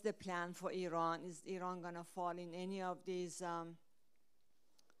what is the plan for Iran? Is Iran going to fall in any of these, I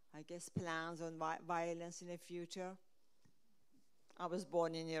guess, plans on violence in the future? I was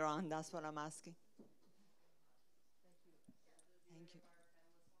born in Iran. That's what I'm asking. Thank you.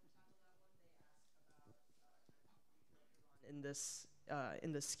 In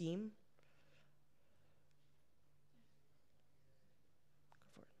this scheme.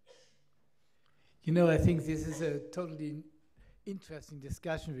 You know, I think this is a totally interesting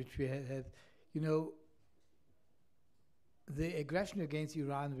discussion which we had. You know, the aggression against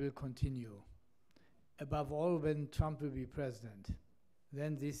Iran will continue, above all when Trump will be president.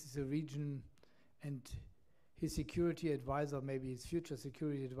 Then this is a region, and his security advisor, maybe his future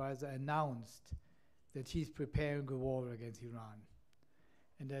security advisor, announced that he's preparing a war against Iran.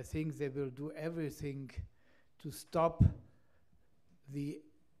 And I think they will do everything to stop the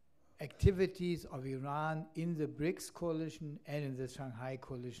activities of Iran in the BRICS coalition and in the Shanghai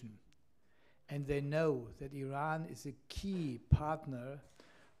coalition. And they know that Iran is a key partner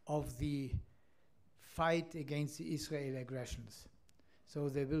of the fight against the Israeli aggressions. So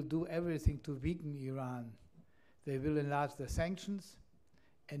they will do everything to weaken Iran. They will enlarge the sanctions,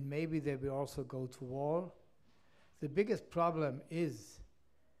 and maybe they will also go to war. The biggest problem is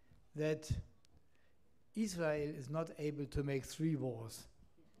that Israel is not able to make 3 wars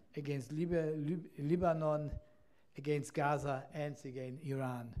against Lebanon, against Gaza, and against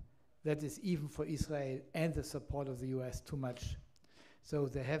Iran. That is even for Israel and the support of the US too much. So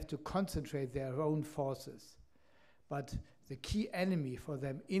they have to concentrate their own forces. But the key enemy for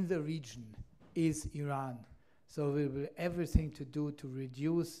them in the region is Iran. So we will everything to do to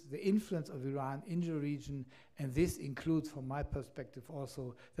reduce the influence of Iran in the region, and this includes, from my perspective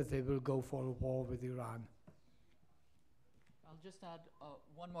also, that they will go for a war with Iran. I'll just add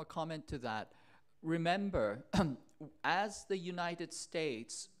one more comment to that. Remember, as the United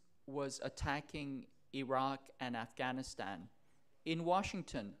States was attacking Iraq and Afghanistan, in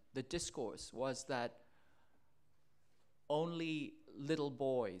Washington, the discourse was that only little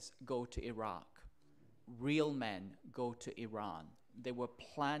boys go to Iraq. Real men go to Iran. They were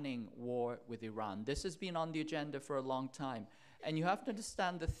planning war with Iran. This has been on the agenda for a long time. And you have to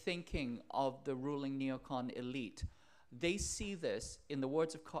understand the thinking of the ruling neocon elite. They see this, in the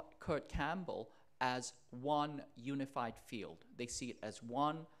words of Kurt Campbell, as one unified field. They see it as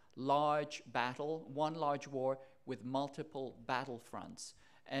one large battle, one large war with multiple battlefronts.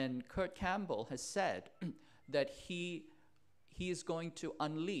 And Kurt Campbell has said that he is going to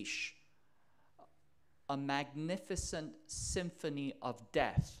unleash a magnificent symphony of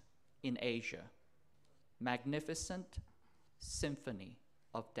death in Asia. Magnificent symphony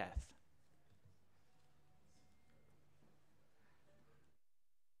of death.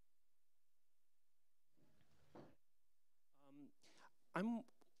 I'm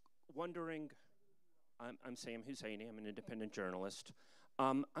wondering, I'm Sam Husseini, I'm an independent journalist.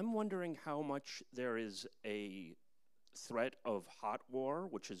 I'm wondering how much there is a threat of hot war,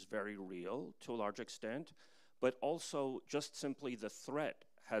 which is very real to a large extent, but also just simply the threat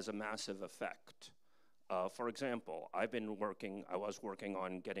has a massive effect. For example, I was working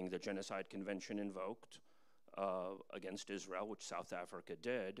on getting the Genocide Convention invoked against Israel, which South Africa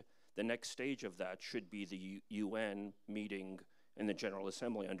did. The next stage of that should be the UN meeting in the General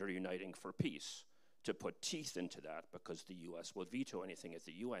Assembly under Uniting for Peace to put teeth into that, because the US will veto anything at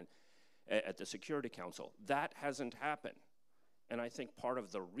the UN, at the Security Council. That hasn't happened. And I think part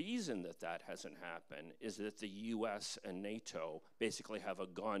of the reason that that hasn't happened is that the US and NATO basically have a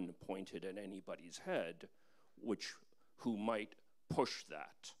gun pointed at anybody's head, who might push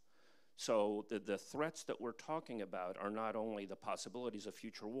that. So the threats that we're talking about are not only the possibilities of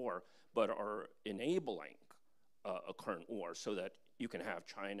future war, but are enabling a current war, so that you can have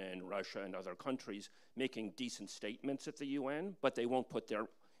China and Russia and other countries making decent statements at the UN, but they won't put their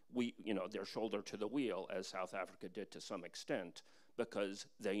shoulder to the wheel, as South Africa did to some extent, because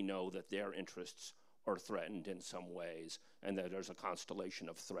they know that their interests are threatened in some ways, and that there's a constellation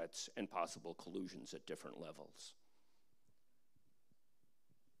of threats and possible collusions at different levels.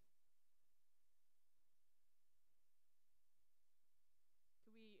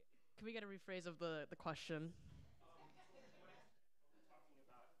 Can we get a rephrase of the question?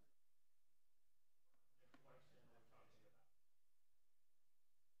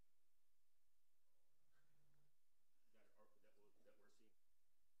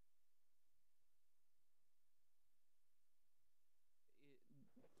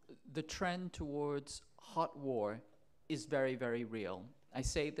 The trend towards hot war is very, very real. I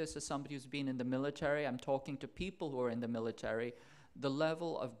say this as somebody who's been in the military. I'm talking to people who are in the military. The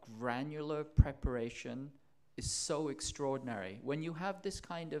level of granular preparation is so extraordinary. When you have this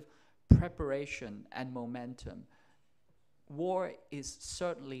kind of preparation and momentum, war is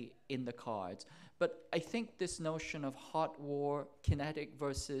certainly in the cards. But I think this notion of hot war, kinetic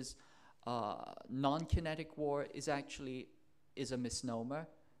versus non-kinetic war is actually a misnomer,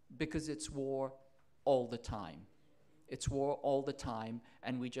 because it's war all the time. It's war all the time,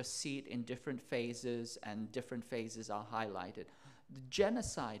 and we just see it in different phases, and different phases are highlighted. The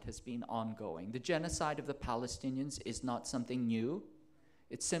genocide has been ongoing. The genocide of the Palestinians is not something new.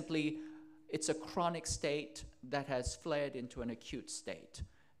 It's simply, it's a chronic state that has flared into an acute state.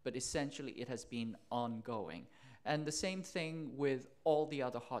 But essentially, it has been ongoing. And the same thing with all the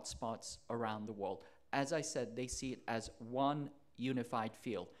other hotspots around the world. As I said, they see it as one unified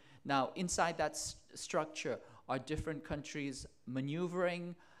field. Now, inside that structure are different countries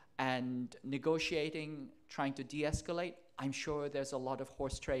maneuvering and negotiating, trying to de-escalate. I'm sure there's a lot of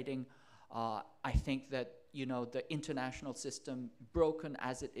horse trading. I think that, you know, the international system, broken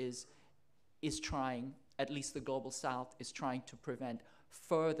as it is trying, at least the global south, is trying to prevent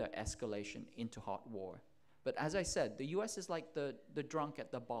further escalation into hot war. But as I said, the US is like the drunk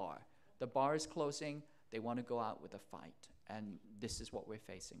at the bar. The bar is closing, they want to go out with a fight. And this is what we're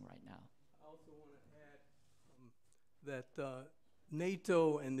facing right now. I also want to add that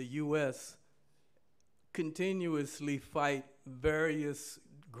NATO and the US continuously fight various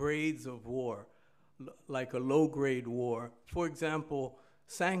grades of war, like a low-grade war. For example,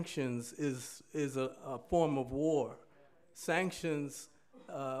 sanctions is a form of war. Sanctions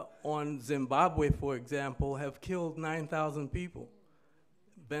on Zimbabwe, for example, have killed 9,000 people.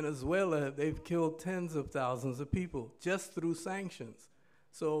 Venezuela, they've killed tens of thousands of people just through sanctions.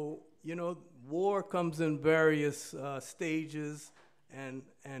 So, you know, war comes in various stages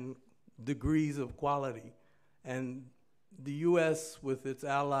and degrees of quality. And the US with its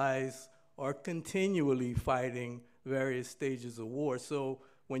allies are continually fighting various stages of war. So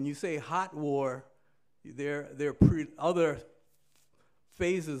when you say hot war, there are other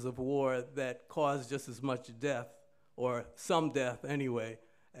phases of war that cause just as much death, or some death anyway,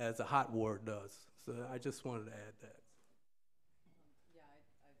 as a hot war does. So I just wanted to add that. Yeah,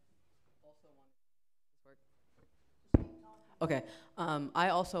 I also wanted. Okay, I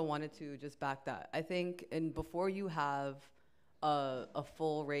also wanted to just back that. I think, and before you have a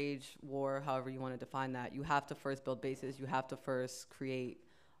full rage war, however you want to define that, you have to first build bases. You have to first create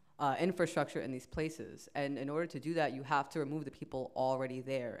infrastructure in these places. And in order to do that, you have to remove the people already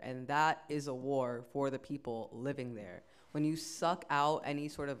there. And that is a war for the people living there. When you suck out any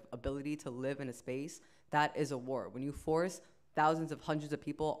sort of ability to live in a space, that is a war. When you force thousands of hundreds of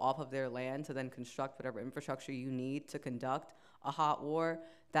people off of their land to then construct whatever infrastructure you need to conduct a hot war,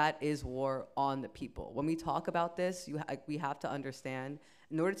 that is war on the people. When we talk about this, we have to understand,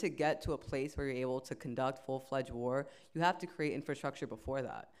 in order to get to a place where you're able to conduct full-fledged war, you have to create infrastructure before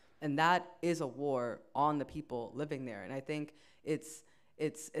that. And that is a war on the people living there. And I think it's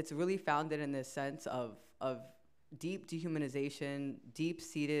really founded in this sense of deep dehumanization,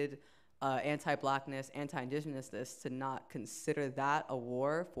 deep-seated anti-blackness, anti-indigenousness, to not consider that a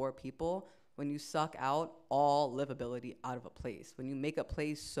war for people when you suck out all livability out of a place. When you make a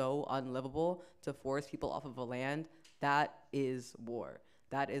place so unlivable to force people off of a land, that is war.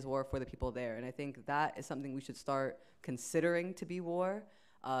 That is war for the people there. And I think that is something we should start considering to be war,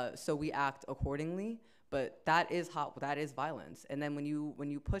 so we act accordingly. But that is violence. And then when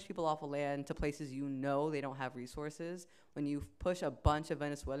you push people off of land to places you know they don't have resources, when you push a bunch of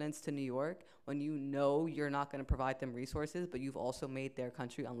Venezuelans to New York, when you know you're not gonna provide them resources, but you've also made their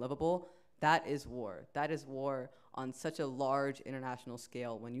country unlivable, that is war. That is war on such a large international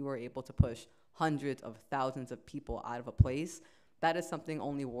scale. When you are able to push hundreds of thousands of people out of a place, that is something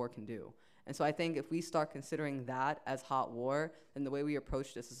only war can do. And so I think if we start considering that as hot war, then the way we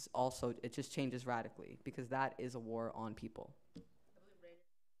approach this is also, it just changes radically, because that is a war on people.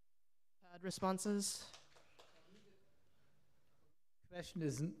 Responses?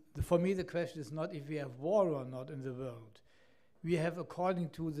 For me, the question is not if we have war or not in the world. We have, according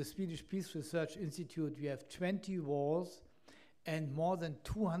to the Swedish Peace Research Institute, we have 20 wars and more than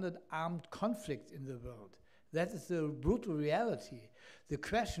 200 armed conflicts in the world. That is the brutal reality. The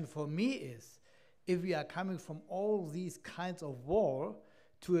question for me is, if we are coming from all these kinds of war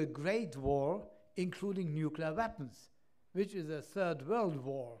to a great war, including nuclear weapons, which is a third world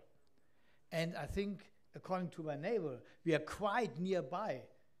war. And I think, according to my neighbor, we are quite nearby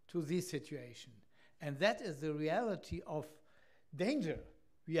to this situation. And that is the reality of danger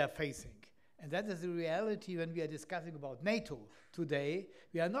we are facing. And that is the reality when we are discussing about NATO today.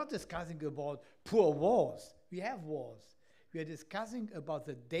 We are not discussing about poor wars. We have wars. We are discussing about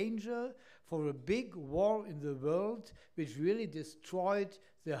the danger for a big war in the world which really destroyed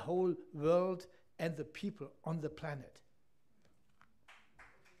the whole world and the people on the planet.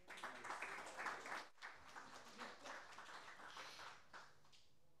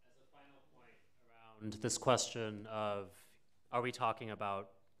 As a final point around this question of, are we talking about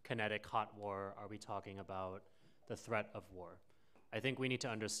kinetic hot war? Are we talking about the threat of war? I think we need to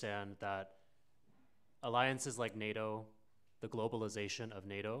understand that alliances like NATO, the globalization of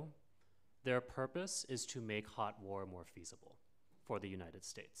NATO, their purpose is to make hot war more feasible for the United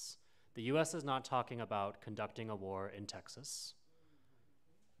States. The US is not talking about conducting a war in Texas.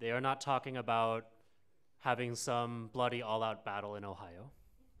 They are not talking about having some bloody all-out battle in Ohio.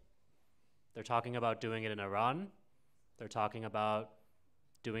 They're talking about doing it in Iran. They're talking about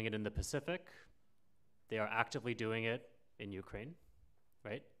doing it in the Pacific. They are actively doing it in Ukraine,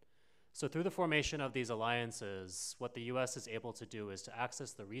 right? So through the formation of these alliances, what the US is able to do is to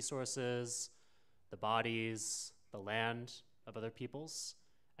access the resources, the bodies, the land of other peoples,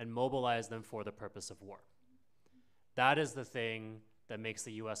 and mobilize them for the purpose of war. That is the thing that makes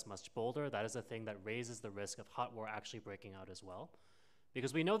the US much bolder. That is the thing that raises the risk of hot war actually breaking out as well.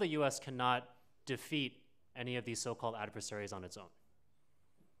 Because we know the US cannot defeat any of these so-called adversaries on its own.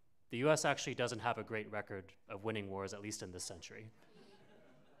 The US actually doesn't have a great record of winning wars, at least in this century.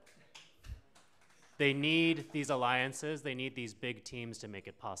 They need these alliances, they need these big teams to make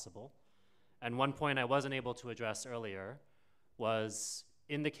it possible. And one point I wasn't able to address earlier was,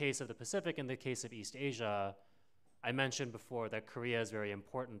 in the case of the Pacific, in the case of East Asia, I mentioned before that Korea is very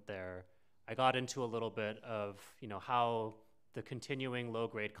important there. I got into a little bit of how the continuing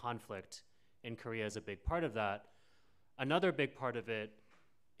low-grade conflict in Korea is a big part of that. Another big part of it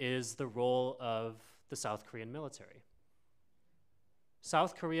is the role of the South Korean military.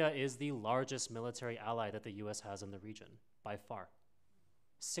 South Korea is the largest military ally that the US has in the region, by far.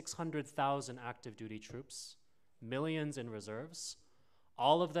 600,000 active duty troops, millions in reserves,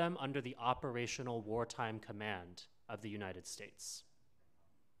 all of them under the operational wartime command of the United States.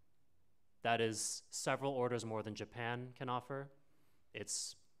 That is several orders more than Japan can offer.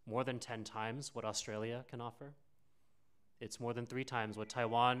 It's more than 10 times what Australia can offer. It's more than 3 times what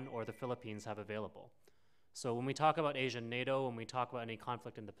Taiwan or the Philippines have available. So when we talk about Asian NATO, when we talk about any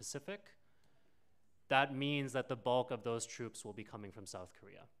conflict in the Pacific, that means that the bulk of those troops will be coming from South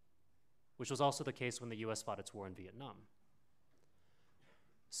Korea, which was also the case when the US fought its war in Vietnam.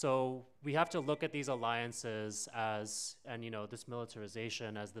 So we have to look at these alliances as, and this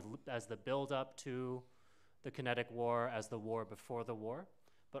militarization as the build up to the kinetic war, as the war before the war,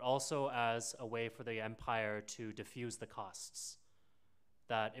 but also as a way for the empire to diffuse the costs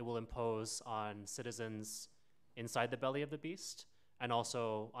that it will impose on citizens inside the belly of the beast and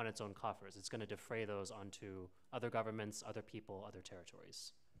also on its own coffers. It's going to defray those onto other governments, other people, other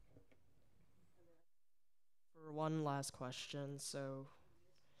territories. For one last question, so.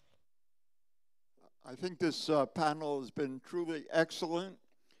 I think this panel has been truly excellent,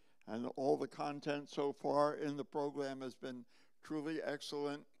 and all the content so far in the program has been truly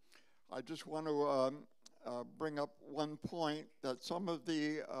excellent. I just want to bring up one point, that some of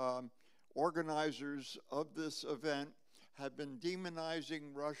the organizers of this event have been demonizing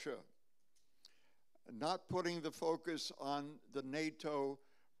Russia, not putting the focus on the NATO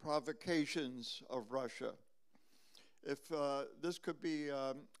provocations of Russia. If this could be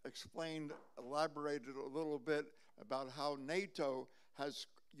explained, elaborated a little bit about how NATO has,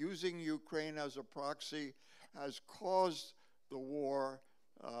 using Ukraine as a proxy, has caused the war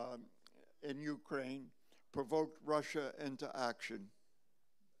in Ukraine, provoked Russia into action.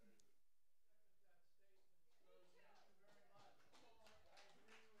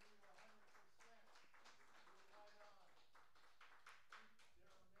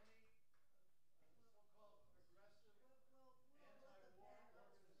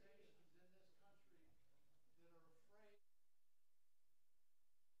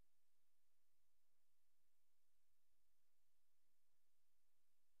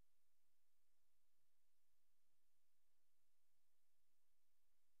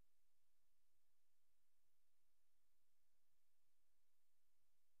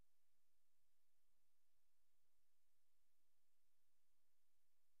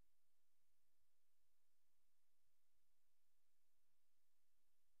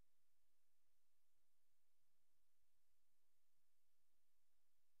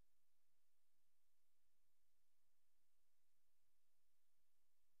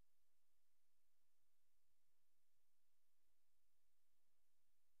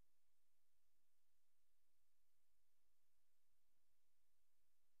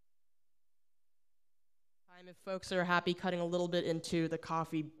 If folks are happy cutting a little bit into the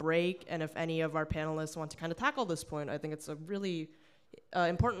coffee break, and if any of our panelists want to kind of tackle this point, I think it's a really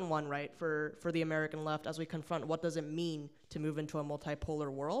important one, right, for the American left as we confront what does it mean to move into a multipolar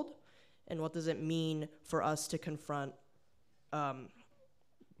world, and what does it mean for us to confront,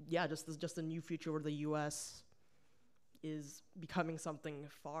 just a new future where the U.S. is becoming something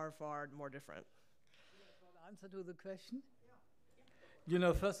far, far more different. Answer to the question? You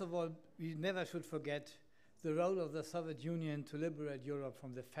know, first of all, we never should forget the role of the Soviet Union to liberate Europe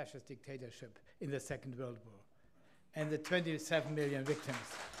from the fascist dictatorship in the Second World War and the 27 million victims.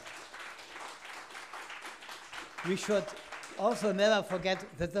 We should also never forget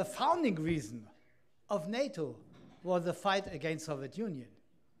that the founding reason of NATO was the fight against Soviet Union,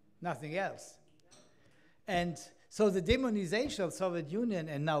 nothing else. And so the demonization of Soviet Union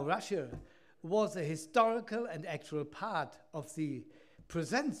and now Russia was a historical and actual part of the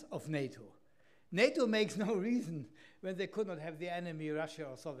presence of NATO. NATO makes no reason when they could not have the enemy Russia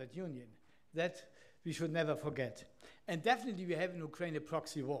or Soviet Union. That we should never forget. And definitely we have in Ukraine a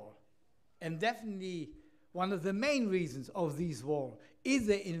proxy war. And definitely one of the main reasons of this war is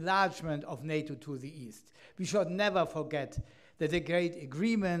the enlargement of NATO to the east. We should never forget that there are great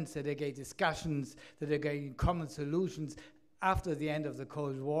agreements, that there are great discussions, that there are great common solutions after the end of the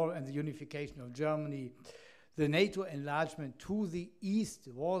Cold War and the unification of Germany. The NATO enlargement to the east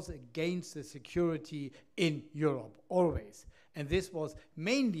was against the security in Europe, always. And this was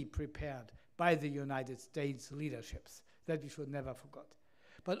mainly prepared by the United States leaderships, that we should never forget.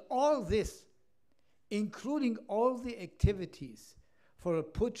 But all this, including all the activities for a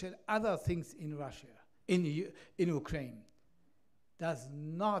putsch and other things in Russia, in Ukraine, does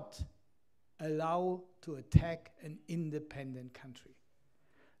not allow to attack an independent country.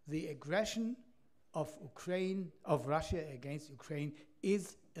 The aggression of Russia against Ukraine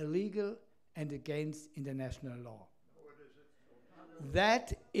is illegal and against international law.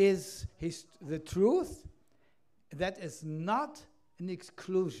 That is the truth. That is not an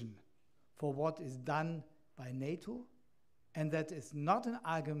exclusion for what is done by NATO, and that is not an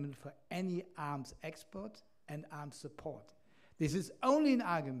argument for any arms export and arms support. This is only an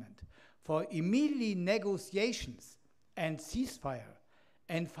argument for immediate negotiations and ceasefire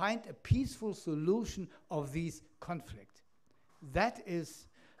and find a peaceful solution of this conflict. That is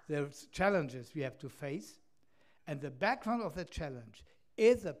the challenges we have to face. And the background of the challenge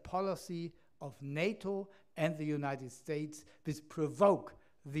is a policy of NATO and the United States which provoke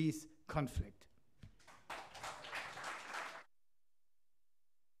this conflict.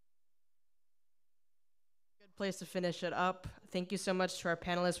 Good place to finish it up. Thank you so much to our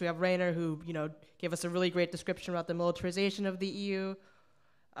panelists. We have Reiner, who gave us a really great description about the militarization of the EU.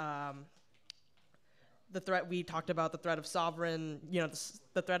 The threat we talked about, the threat of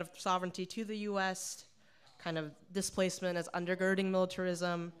the threat of sovereignty to the U.S., kind of displacement as undergirding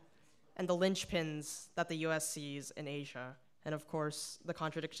militarism, and the linchpins that the U.S. sees in Asia, and of course the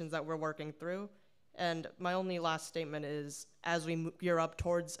contradictions that we're working through. And my only last statement is, as we gear up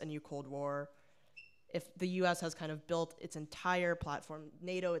towards a new Cold War, if the U.S. has kind of built its entire platform,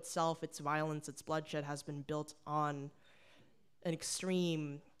 NATO itself, its violence, its bloodshed has been built on an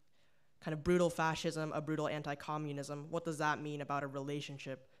extreme kind of brutal fascism, a brutal anti-communism. What does that mean about a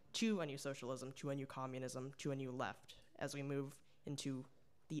relationship to a new socialism, to a new communism, to a new left as we move into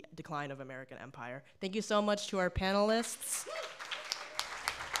the decline of American empire? Thank you so much to our panelists.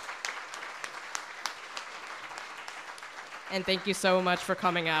 And thank you so much for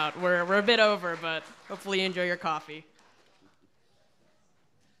coming out. We're a bit over, but hopefully you enjoy your coffee.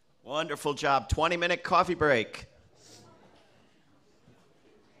 Wonderful job. 20-minute coffee break.